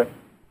 Right.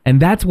 And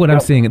that's what I'm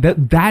seeing.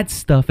 That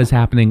stuff is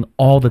happening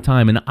all the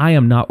time, and I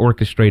am not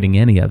orchestrating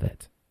any of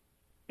it.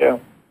 Yeah.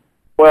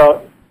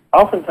 Well,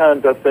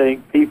 oftentimes I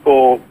think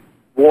people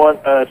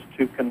want us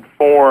to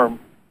conform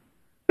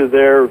to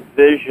their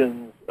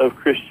visions of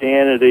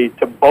Christianity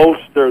to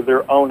bolster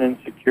their own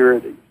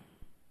insecurities.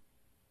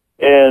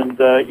 And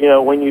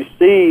when you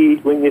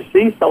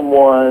see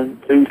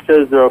someone who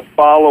says they're a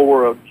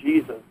follower of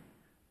Jesus,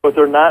 but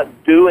they're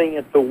not doing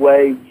it the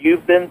way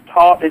you've been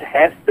taught it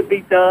has to be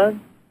done,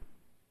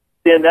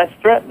 then that's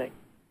threatening.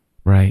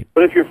 Right.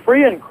 But if you're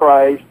free in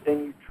Christ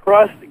and you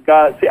trust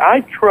God,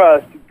 I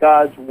trust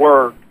God's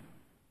work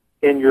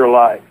in your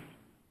life.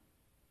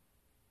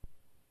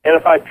 And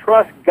if I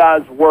trust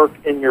God's work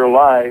in your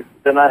life,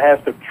 then I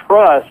have to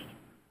trust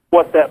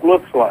what that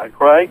looks like,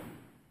 right?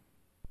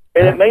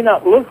 And it may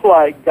not look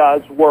like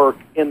God's work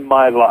in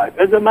my life.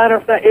 As a matter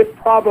of fact, it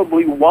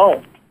probably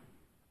won't.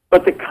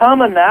 But the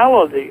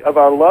commonality of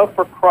our love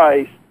for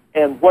Christ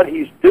and what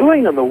He's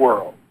doing in the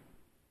world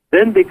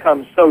then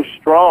becomes so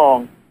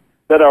strong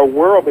that our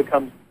world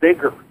becomes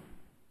bigger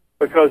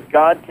because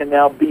God can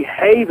now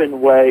behave in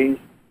ways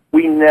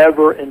we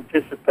never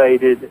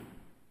anticipated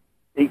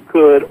He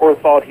could or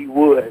thought He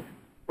would,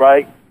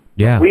 right?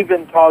 Yeah. We've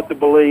been taught to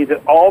believe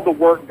that all the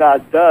work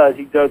God does,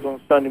 He does on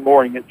Sunday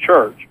morning at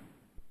church.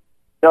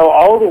 No,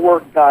 all the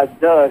work God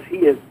does, He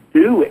is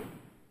doing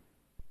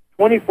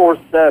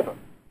 24/7.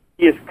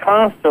 He is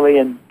constantly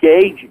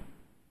engaging.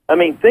 I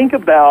mean, think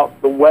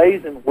about the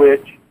ways in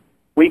which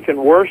we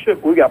can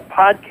worship. We've got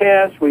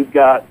podcasts. We've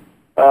got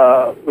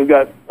all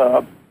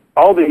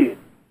these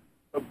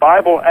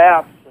Bible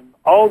apps and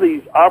all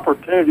these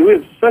opportunities. We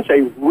have such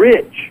a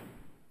rich,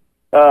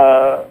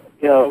 a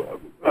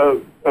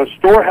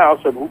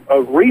storehouse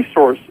of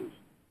resources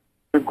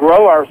to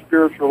grow our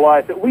spiritual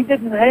life that we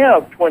didn't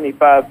have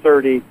 25,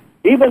 30,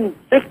 even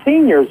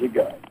 15 years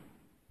ago.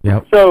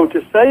 Yep. So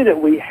to say that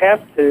we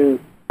have to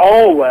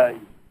always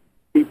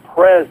be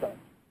present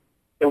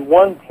in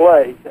one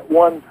place at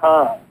one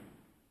time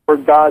for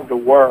God to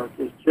work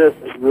is just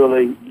a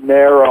really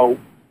narrow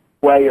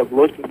way of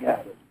looking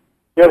at it.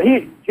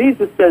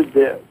 Jesus says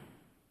this.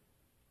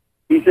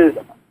 He says,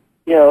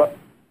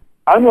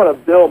 I'm going to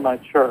build my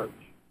church,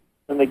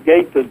 and the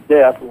gates of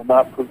death will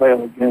not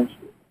prevail against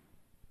it.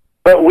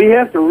 But we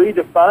have to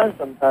redefine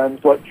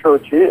sometimes what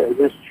church is.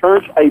 Is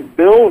church a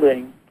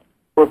building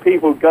where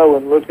people go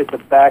and look at the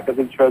back of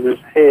each other's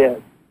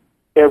heads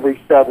every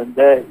 7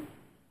 days?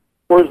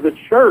 Or is the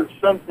church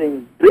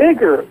something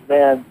bigger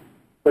than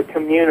the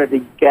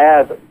community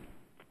gathered?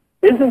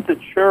 Isn't the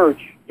church,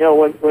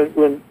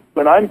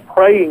 when I'm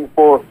praying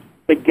for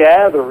the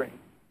gathering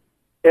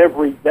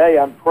every day,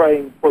 I'm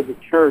praying for the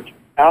church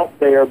out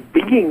there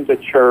being the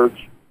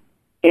church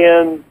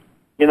in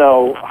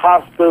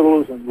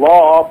hospitals and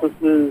law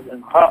offices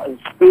and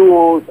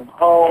schools and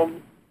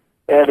homes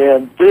and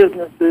in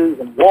businesses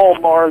and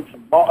Walmarts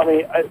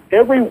and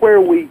everywhere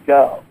we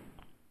go.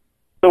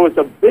 So it's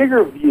a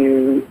bigger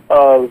view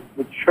of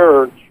the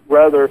church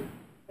rather,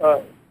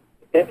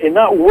 and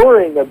not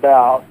worrying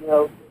about,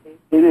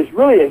 it is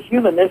really a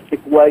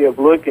humanistic way of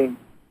looking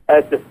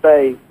at the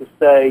faith to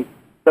say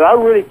that I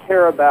really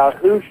care about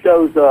who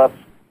shows up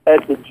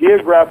at the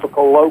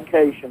geographical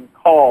location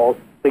called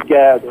the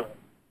gathering.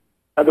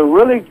 Now, the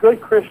really good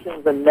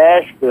Christians in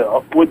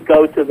Nashville would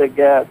go to the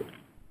gathering.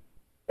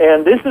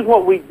 And this is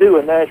what we do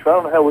in Nashville. I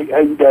don't know how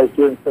you guys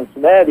do in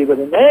Cincinnati, but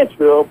in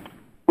Nashville,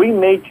 we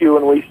meet you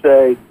and we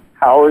say,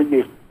 how are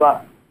you?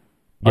 Fine.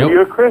 Yep. Are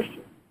you a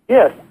Christian?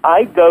 Yes,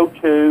 I go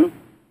to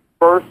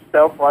First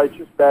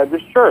Self-Righteous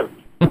Baptist Church.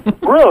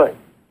 Really?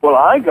 Well,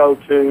 I go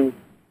to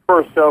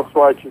First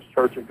Self-Righteous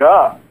Church of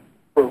God,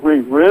 where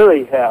we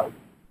really have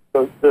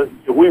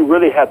we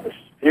really have the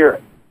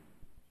Spirit.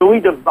 So we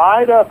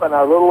divide up in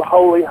our little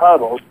holy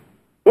huddles.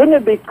 Wouldn't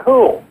it be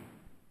cool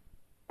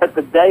that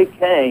the day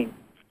came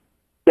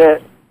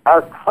that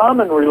our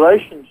common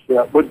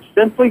relationship would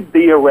simply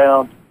be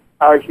around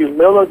our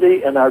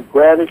humility and our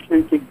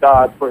gratitude to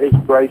God for His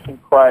grace in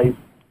Christ,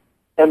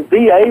 and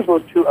be able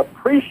to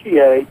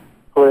appreciate,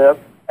 Cliff,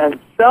 and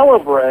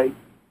celebrate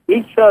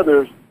each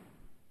other's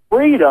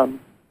freedom,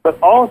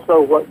 but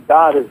also what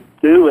God is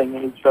doing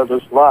in each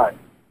other's life.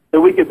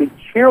 That we could be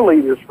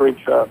cheerleaders for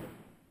each other.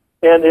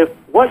 And if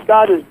what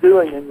God is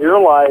doing in your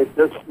life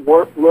doesn't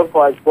look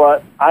like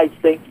what I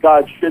think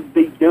God should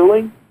be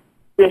doing,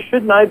 then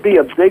shouldn't I be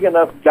a big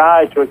enough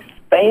guy to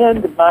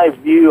expand my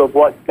view of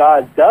what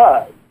God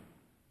does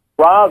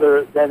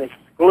rather than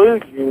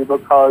exclude you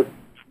because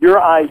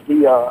your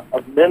idea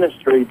of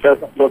ministry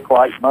doesn't look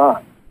like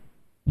mine?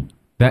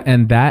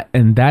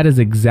 That is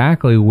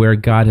exactly where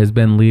God has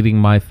been leading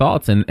my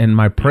thoughts and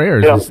my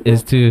prayers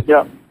is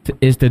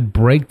to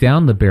break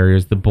down the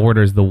barriers, the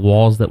borders, the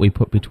walls that we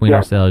put between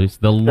ourselves,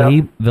 the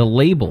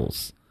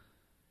labels.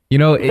 You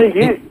know,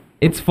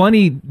 it's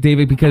funny,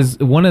 David, because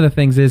one of the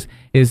things is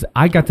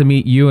I got to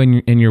meet you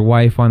and your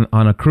wife on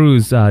a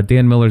cruise,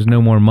 Dan Miller's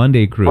No More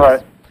Monday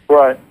cruise.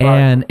 Right.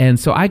 And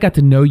so I got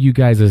to know you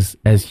guys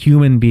as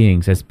human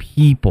beings, as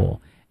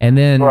people. And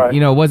then,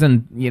 it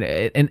wasn't,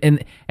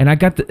 and I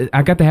got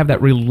to have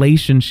that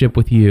relationship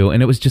with you,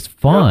 and it was just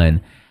fun.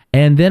 Yeah.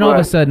 And then all of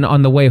a sudden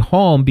on the way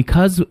home,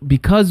 because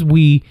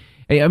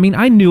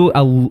I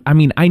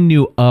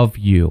knew of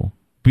you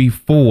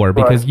before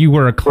because you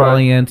were a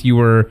client,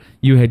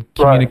 you had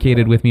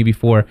communicated with me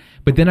before,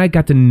 but then I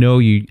got to know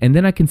you, and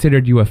then I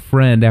considered you a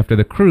friend after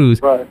the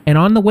cruise. Right. And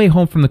on the way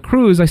home from the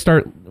cruise,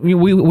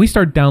 we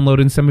start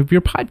downloading some of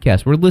your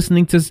podcasts. We're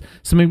listening to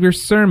some of your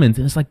sermons,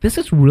 and it's like, this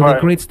is really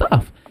great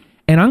stuff.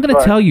 And I'm going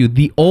to tell you,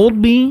 the old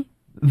me,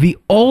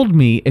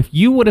 if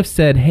you would have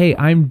said, "Hey,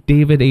 I'm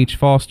David H.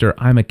 Foster,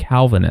 I'm a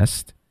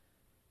Calvinist,"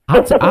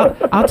 I'll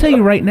tell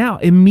you right now,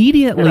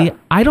 immediately,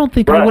 I don't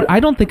think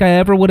I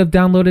ever would have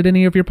downloaded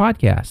any of your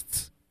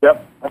podcasts.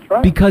 Yep, that's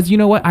right. Because you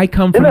know what, I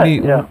come from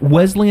the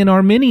Wesleyan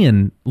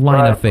Arminian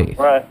line of faith.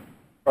 Right.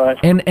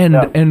 And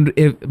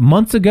if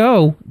months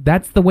ago,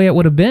 that's the way it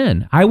would have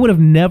been. I would have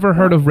never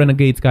heard of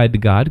Renegade's Guide to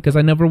God because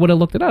I never would have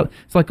looked it up.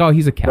 It's like, oh,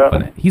 he's a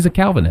Calvinist. He's a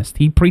Calvinist.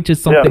 He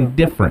preaches something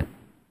different.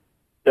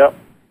 Yep.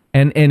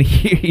 And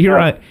here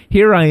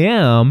I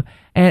am.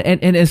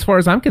 And as far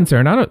as I'm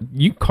concerned,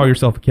 you call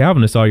yourself a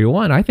Calvinist all you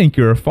want. I think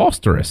you're a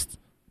Fosterist.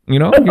 You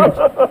know,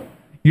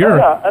 you're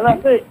and I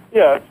think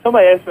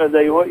somebody asked me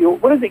today,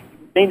 what does it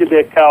mean to be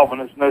a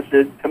Calvinist? And I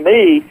said, to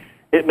me,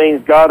 it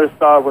means God is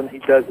sovereign. He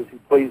does as He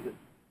pleases.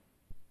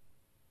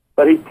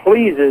 But He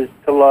pleases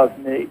to love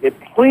me. It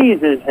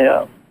pleases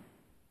Him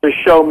to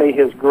show me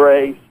His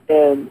grace.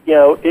 And,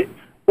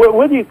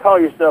 whether you call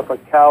yourself a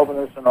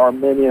Calvinist, an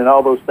Arminian, and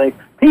all those things,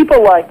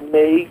 people like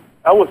me,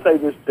 I will say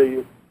this to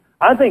you,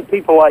 I think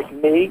people like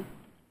me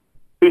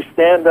who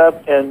stand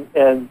up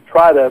and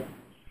try to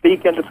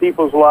speak into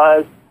people's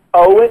lives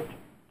owe it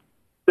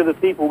to the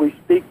people we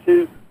speak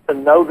to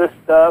know this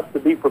stuff, to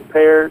be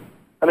prepared.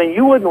 I mean,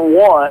 you wouldn't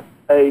want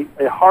a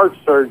heart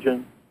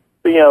surgeon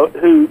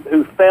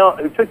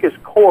who took his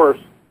course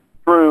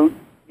through,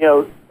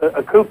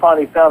 a coupon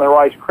he found in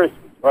Rice Krispies,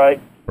 right?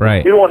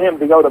 Right. You don't want him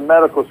to go to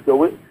medical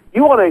school.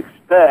 You want to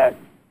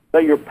expect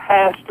that your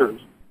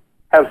pastors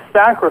have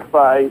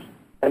sacrificed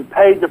and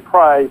paid the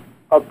price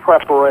of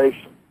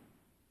preparation.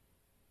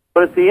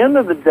 But at the end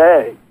of the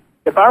day,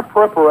 if our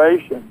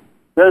preparation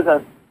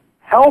doesn't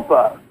help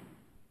us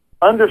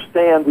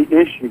understand the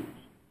issues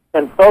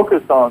and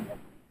focus on them,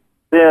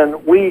 then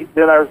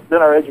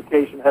our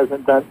education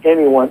hasn't done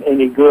anyone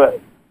any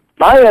good.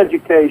 My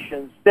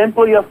education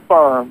simply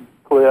affirmed,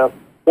 Cliff,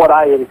 what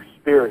I had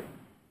experienced.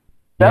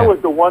 That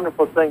was the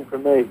wonderful thing for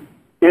me,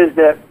 is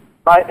that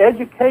my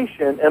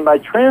education and my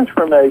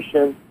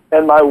transformation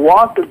and my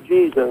walk of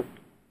Jesus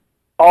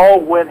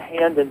all went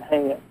hand in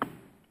hand.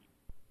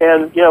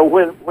 And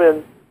when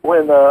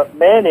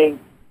Manning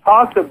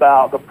talks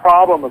about the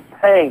problem of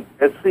pain,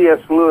 as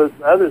C.S. Lewis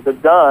and others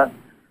have done,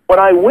 when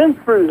I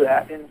went through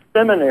that in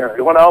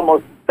seminary, when I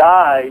almost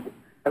died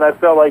and I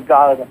felt like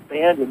God had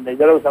abandoned me,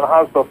 that I was in the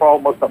hospital for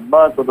almost a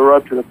month with a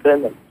ruptured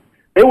appendix,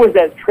 it was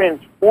that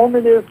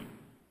transformative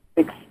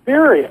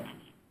experience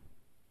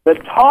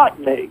that taught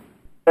me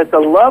that the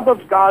love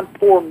of God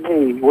for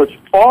me was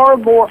far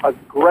more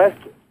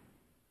aggressive,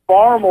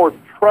 far more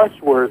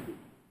trustworthy,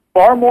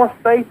 far more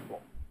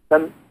faithful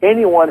than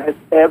anyone has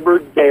ever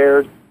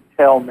dared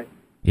tell me.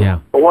 Yeah.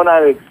 But when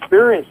I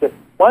experienced it,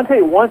 well, I'll tell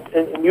you once,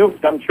 and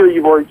I'm sure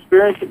you've already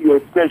experienced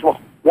it,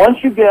 once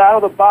you get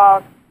out of the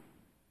box,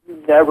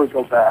 you never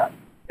go back.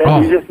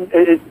 And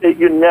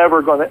you're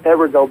never going to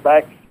ever go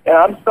back. And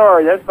I'm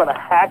sorry, that's going to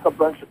hack a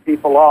bunch of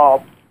people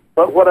off.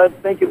 But what I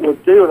think it will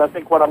do, and I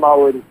think what I'm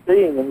already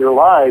seeing in your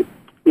life,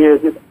 is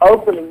it's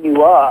opening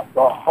you up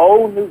to a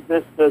whole new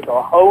vista, to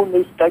a whole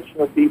new section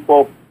of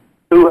people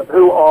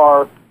who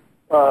are,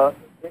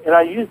 and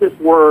I use this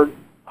word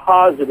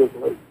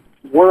positively,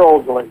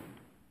 worldly.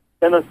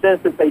 in the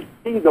sense that they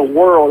see the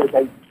world as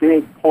a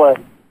big place.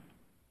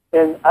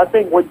 And I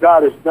think what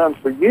God has done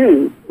for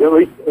you, at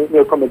least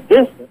from a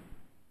distance,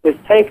 is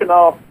taken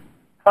off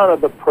kind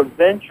of the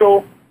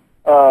provincial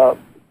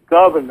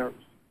governors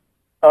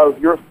of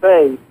your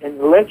faith and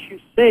lets you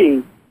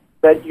see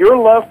that your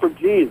love for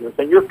Jesus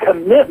and your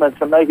commitment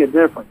to make a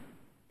difference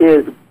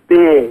is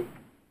big.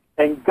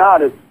 And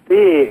God is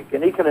big,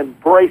 and He can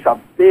embrace a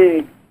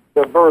big,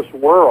 diverse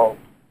world.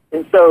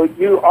 And so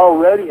you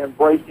already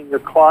embracing your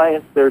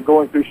clients. They're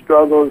going through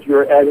struggles.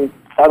 You're adding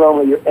not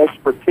only your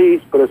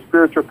expertise, but a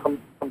spiritual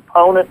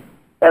component.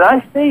 And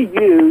I see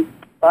you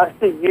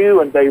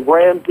and Dave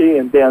Ramsey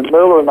and Dan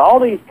Miller and all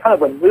these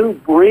kind of a new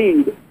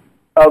breed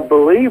of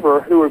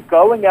believer who are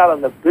going out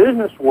in the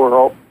business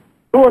world,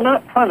 who are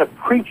not trying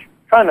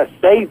to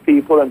save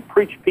people and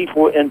preach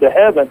people into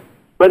heaven,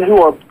 but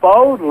who are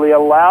boldly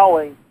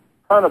allowing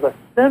kind of a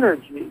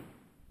synergy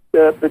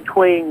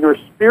between your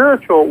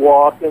spiritual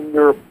walk and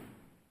your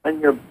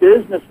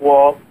business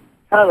walk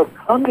kind of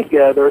come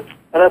together.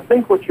 And I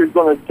think what you're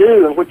going to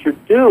do and what you're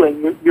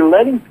doing, you're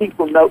letting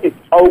people know it's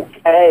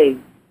okay.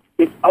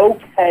 It's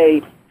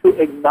okay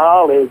to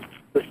acknowledge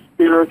the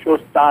spiritual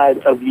side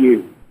of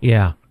you.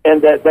 Yeah.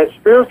 And that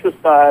spiritual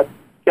side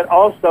can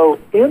also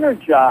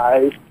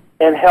energize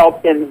and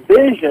help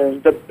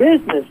envision the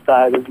business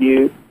side of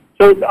you.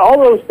 So all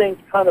those things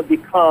kind of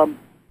become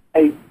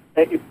a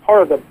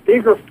part of the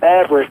bigger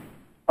fabric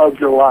of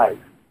your life.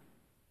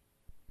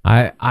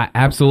 I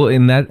absolutely,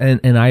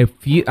 and I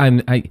feel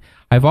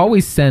I've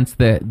always sensed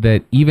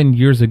that even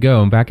years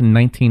ago, back in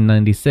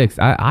 1996,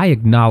 I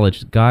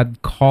acknowledged God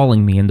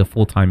calling me into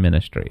full-time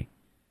ministry.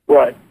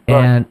 Right.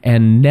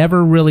 And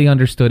never really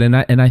understood,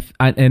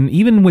 and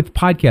even with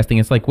podcasting,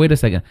 it's like, wait a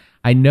second,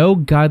 I know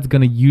God's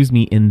going to use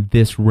me in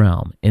this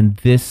realm, in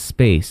this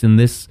space, in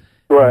this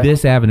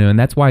this avenue, and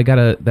that's why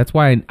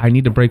I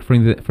need to break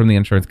from the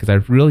insurance, because I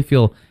really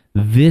feel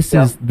this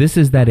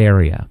is that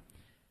area.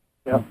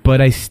 Yeah. But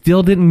I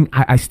still didn't.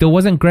 I still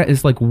wasn't.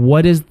 It's like,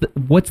 what's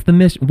the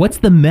mission? What's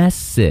the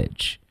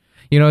message?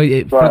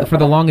 For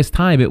the longest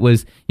time, it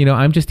was,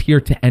 I'm just here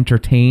to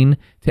entertain,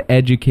 to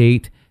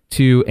educate,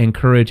 to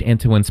encourage, and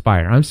to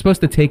inspire. I'm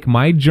supposed to take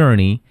my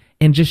journey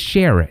and just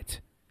share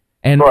it,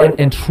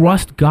 and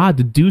trust God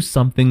to do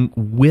something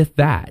with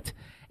that.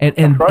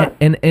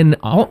 And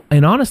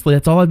honestly,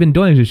 that's all I've been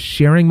doing, is just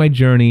sharing my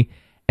journey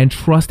and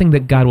trusting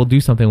that God will do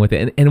something with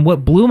it. And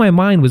what blew my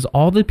mind was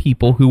all the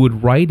people who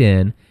would write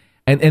in.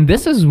 And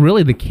this is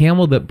really the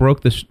camel that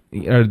broke the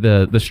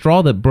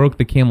straw that broke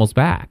the camel's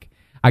back.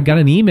 I got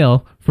an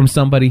email from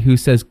somebody who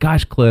says,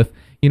 "Gosh, Cliff,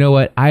 you know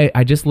what?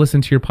 I just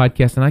listened to your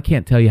podcast, and I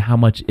can't tell you how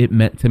much it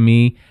meant to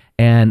me.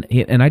 And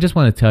I just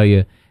want to tell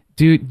you,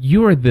 dude,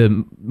 you are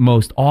the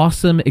most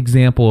awesome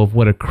example of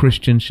what a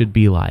Christian should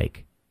be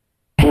like."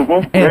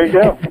 Mm-hmm. There you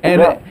go.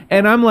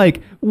 And I'm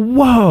like,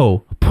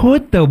 whoa,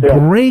 put the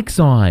brakes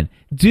on,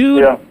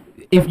 dude. Yeah.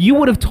 If you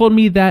would have told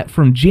me that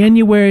from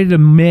January to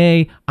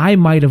May, I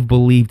might have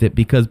believed it,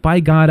 because by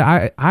God,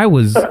 I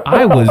was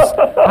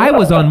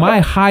on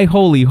my high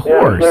holy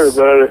horse.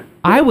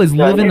 I was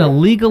living a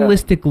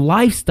legalistic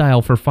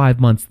lifestyle for 5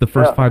 months, the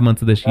first 5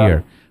 months of this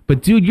year.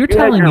 But dude, you're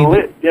telling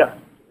me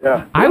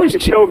that, I was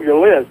showing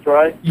your list,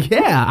 right?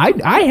 Yeah,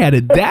 I had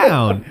it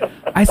down.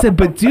 I said,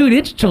 but dude,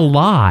 it's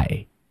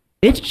July.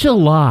 It's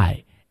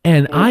July.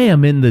 And I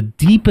am in the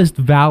deepest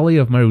valley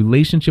of my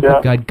relationship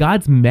with God.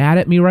 God's mad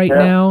at me right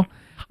now.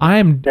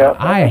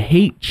 I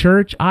hate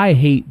church. I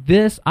hate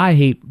this. I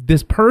hate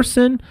this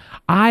person.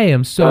 I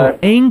am so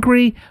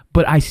angry,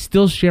 but I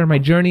still share my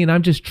journey, and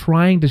I'm just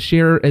trying to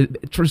share.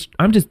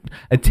 I'm just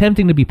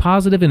attempting to be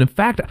positive, and in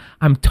fact,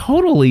 I'm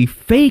totally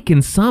fake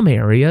in some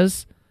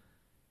areas.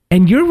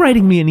 And you're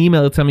writing me an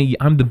email to tell me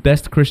I'm the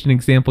best Christian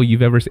example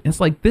you've ever seen. It's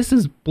like, this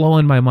is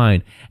blowing my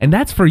mind. And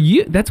that's for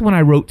you. That's when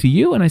I wrote to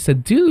you, and I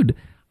said, dude,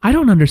 I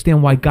don't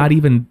understand why God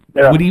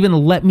would even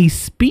let me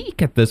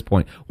speak at this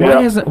point.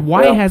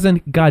 Why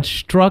hasn't God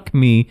struck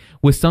me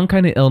with some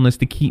kind of illness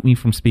to keep me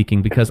from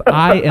speaking? Because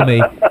I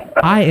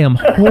am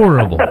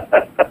horrible.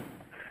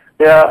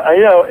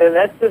 Yeah, and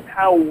that's just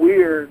how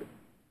weird.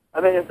 I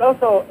mean,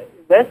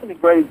 that's a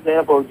great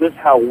example of just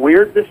how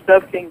weird this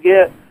stuff can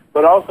get,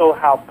 but also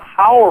how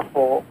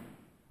powerful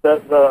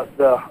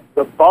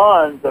the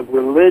bonds of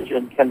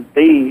religion can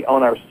be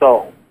on our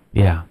soul.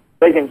 Yeah.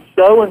 They can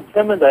so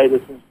intimidate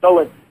us and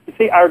you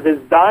see, our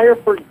desire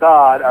for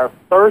God, our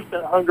thirst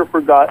and hunger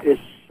for God is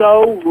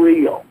so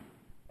real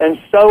and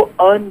so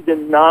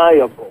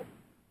undeniable.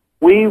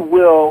 We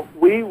will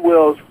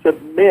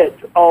submit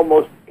to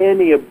almost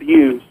any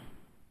abuse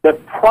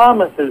that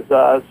promises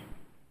us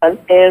an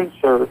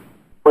answer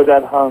for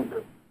that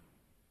hunger.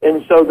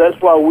 And so that's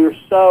why we're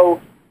so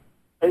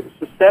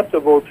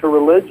susceptible to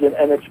religion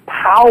and its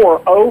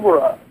power over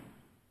us.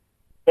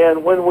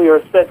 And when we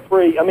are set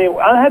free, I mean,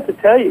 I have to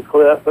tell you,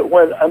 Cliff, but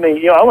I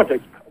went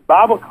to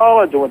Bible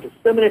college, I went to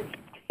seminary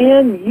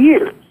 10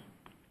 years.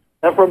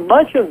 And for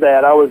much of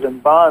that, I was in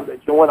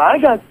bondage. And when I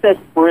got set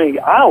free,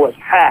 I was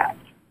hacked.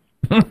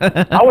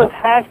 I was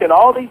hacked, and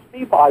all these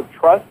people I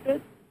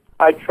trusted,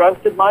 I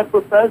trusted my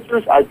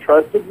professors. I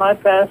trusted my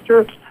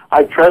pastor.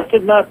 I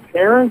trusted my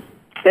parents.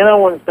 And I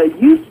want to say,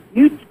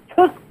 you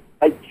took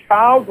a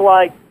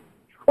childlike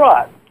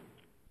trust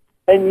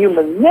and you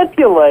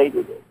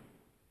manipulated it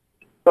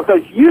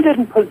because you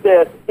didn't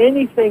possess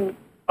anything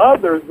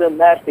other than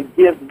that to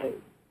give me.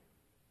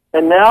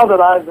 And now that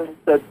I've been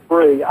set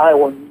free, I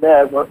will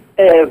never,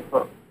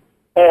 ever,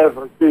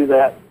 ever do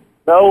that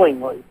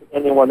knowingly to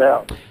anyone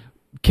else.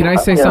 Can I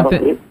say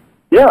something?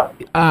 Yeah.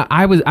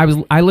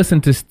 I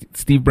listened to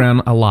Steve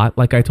Brown a lot,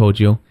 like I told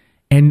you,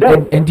 and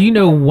do you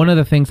know one of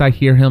the things I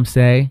hear him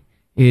say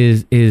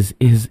is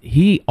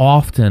he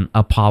often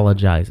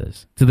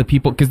apologizes to the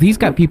people, because he's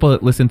got people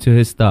that listen to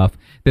his stuff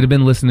that have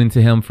been listening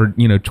to him for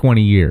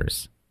 20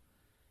 years,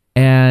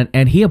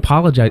 and he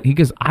apologized. He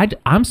goes,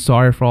 I'm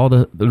sorry for all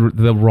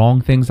the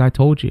wrong things I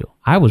told you.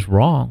 I was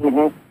wrong.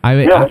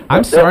 Mm-hmm.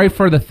 I'm sorry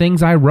for the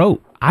things I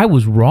wrote. I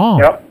was wrong.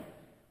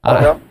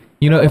 Yep.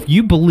 If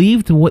you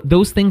believed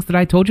those things that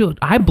I told you,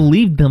 I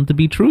believed them to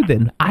be true.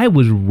 Then I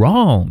was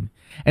wrong.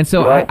 And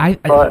so I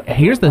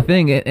here's the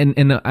thing,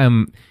 and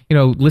I'm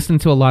listening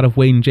to a lot of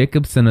Wayne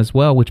Jacobson as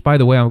well, which, by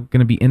the way, I'm going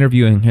to be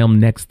interviewing him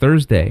next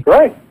Thursday.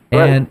 Right.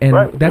 And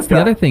that's the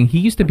other thing. He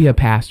used to be a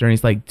pastor, and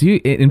he's like,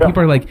 dude, and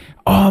people are like,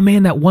 oh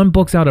man, that one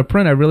book's out of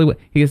print. I really,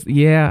 he goes,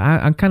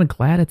 yeah, I'm kind of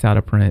glad it's out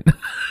of print.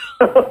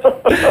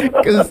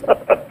 Because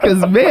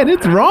man,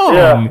 it's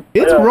wrong.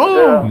 It's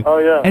wrong. Yeah. Oh,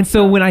 yeah. And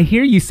so when I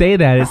hear you say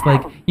that, it's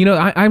like,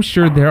 I'm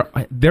sure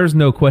there's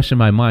no question in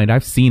my mind.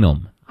 I've seen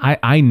them.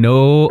 I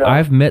know.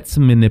 I've met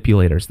some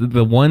manipulators,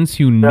 the ones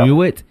who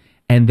knew it,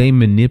 and they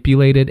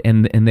manipulated,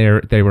 and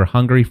they were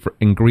hungry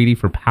and greedy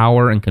for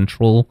power and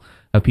control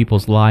of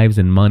people's lives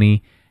and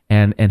money,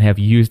 and have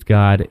used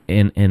God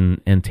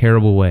in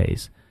terrible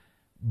ways.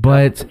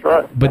 But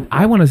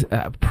I want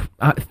to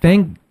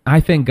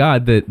thank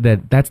God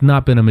that's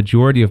not been a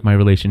majority of my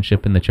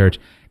relationship in the church.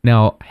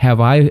 Now,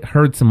 have I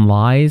heard some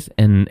lies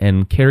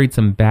and carried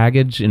some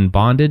baggage and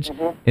bondage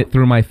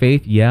through my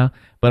faith? Yeah.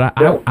 But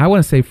I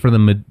want to say for the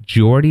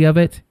majority of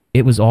it,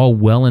 it was all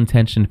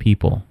well-intentioned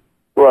people.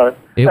 Right.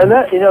 I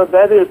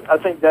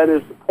think that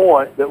is the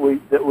point that we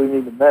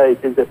need to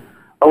make, is that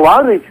a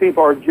lot of these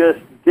people are just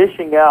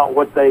dishing out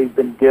what they've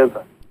been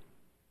given.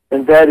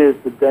 And that is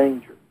the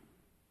danger,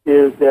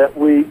 is that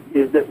we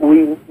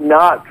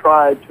not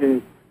try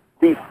to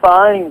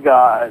define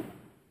God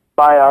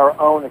by our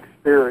own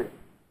experience.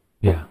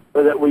 Yeah.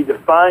 But that we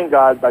define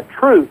God by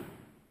truth.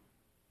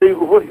 See,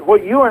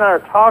 what you and I are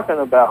talking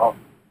about,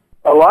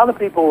 a lot of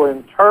people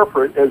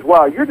interpret as,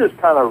 wow, you're just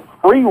kind of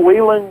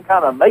freewheeling,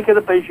 kind of make it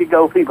up as you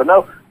go people.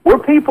 No, we're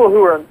people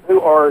who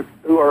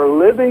are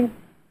living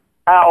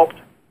out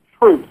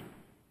truth,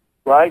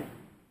 right?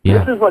 Yeah.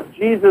 This is what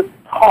Jesus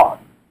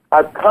taught.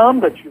 I've come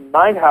that you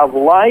might have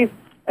life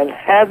and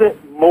have it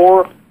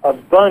more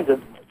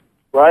abundantly,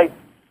 right?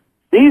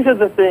 These are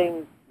the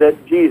things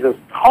that Jesus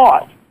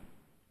taught,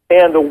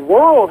 and the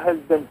world has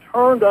been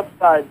turned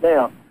upside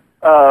down.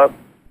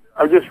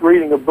 I'm just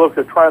reading a book,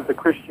 The Triumph of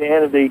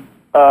Christianity.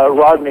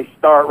 Rodney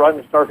Stark.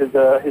 Rodney Stark is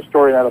a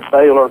historian out of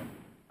Baylor,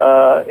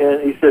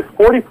 and he says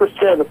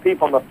 40% of the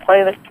people on the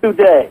planet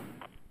today,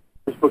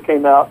 this book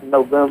came out in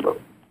November,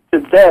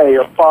 today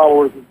are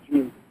followers of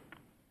Jesus.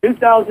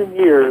 2,000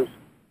 years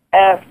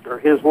after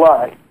his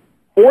life,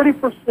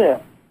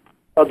 40%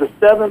 of the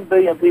 7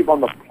 billion people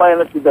on the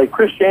planet today,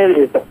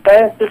 Christianity is the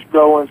fastest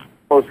growing,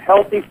 most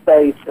healthy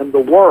faith in the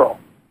world.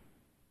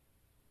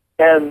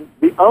 And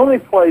the only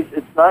place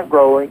it's not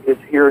growing is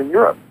here in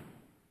Europe.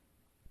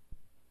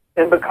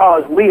 And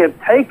because we have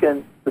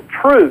taken the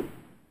truth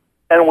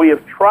and we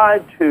have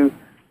tried to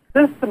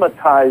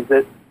systematize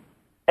it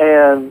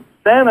and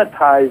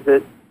sanitize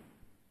it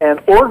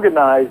and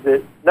organize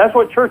it, that's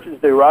what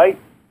churches do, right?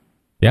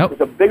 Yep.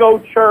 It's a big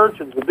old church,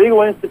 it's a big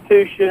old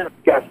institution,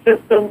 we got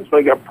systems,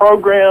 we got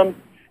programs,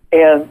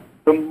 and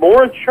the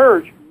more a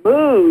church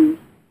moves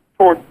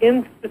toward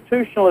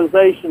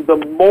institutionalization, the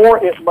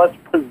more it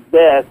must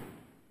possess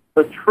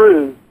the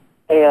truth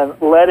and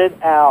let it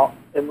out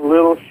in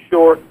little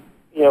short,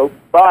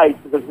 bites,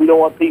 because we don't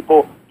want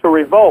people to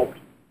revolt.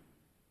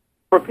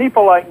 For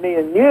people like me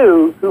and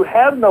you who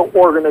have no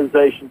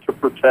organization to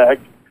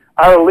protect,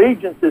 our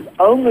allegiance is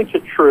only to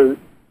truth.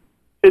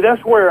 See,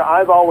 that's where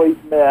I've always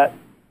met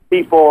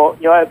people.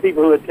 I have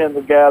people who attend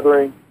the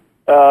gathering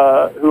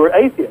who are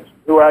atheists,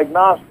 who are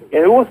agnostic,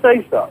 and who will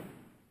say so.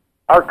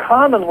 Our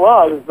common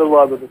love is the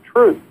love of the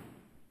truth.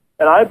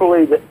 And I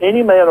believe that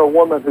any man or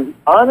woman who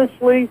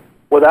honestly,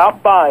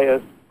 without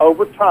bias,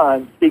 over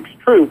time seeks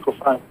truth will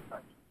find it.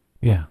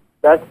 Yeah.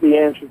 That's the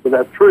answer to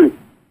that truth.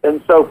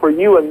 And so for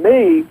you and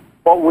me,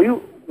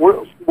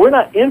 we're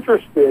not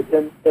interested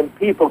in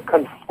people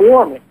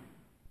conforming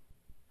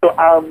to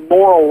our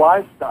moral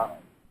lifestyle.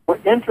 We're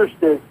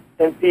interested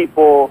in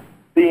people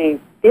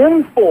being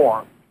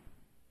informed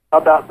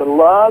about the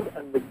love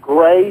and the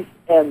grace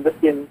and the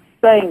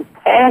insane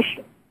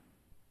passion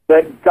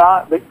that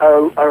God, that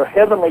our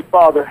Heavenly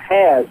Father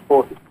has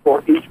for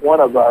each one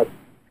of us.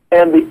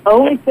 And the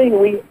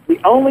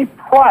only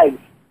price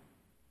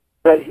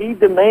that He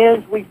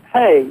demands we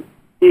pay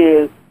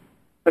is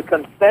to a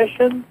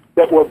confession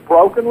that we're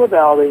broken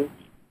without Him,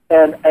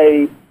 and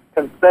a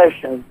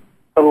confession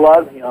to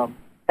love Him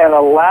and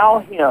allow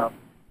Him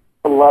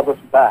to love us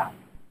back.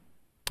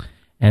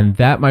 And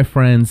that, my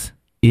friends,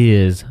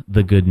 is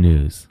the good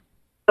news.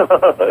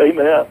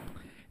 Amen.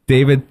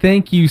 David,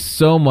 thank you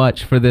so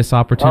much for this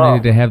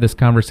opportunity to have this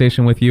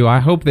conversation with you. I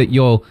hope that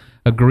you'll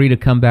agree to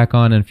come back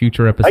on in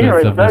future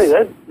episodes of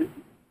this.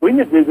 We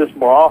need to do this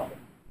more often.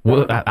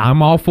 Well,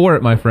 I'm all for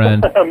it, my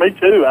friend. Me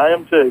too. I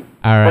am too.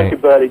 All right. Thank you,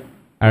 buddy.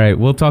 All right.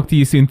 We'll talk to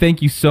you soon.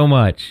 Thank you so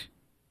much.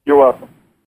 You're welcome.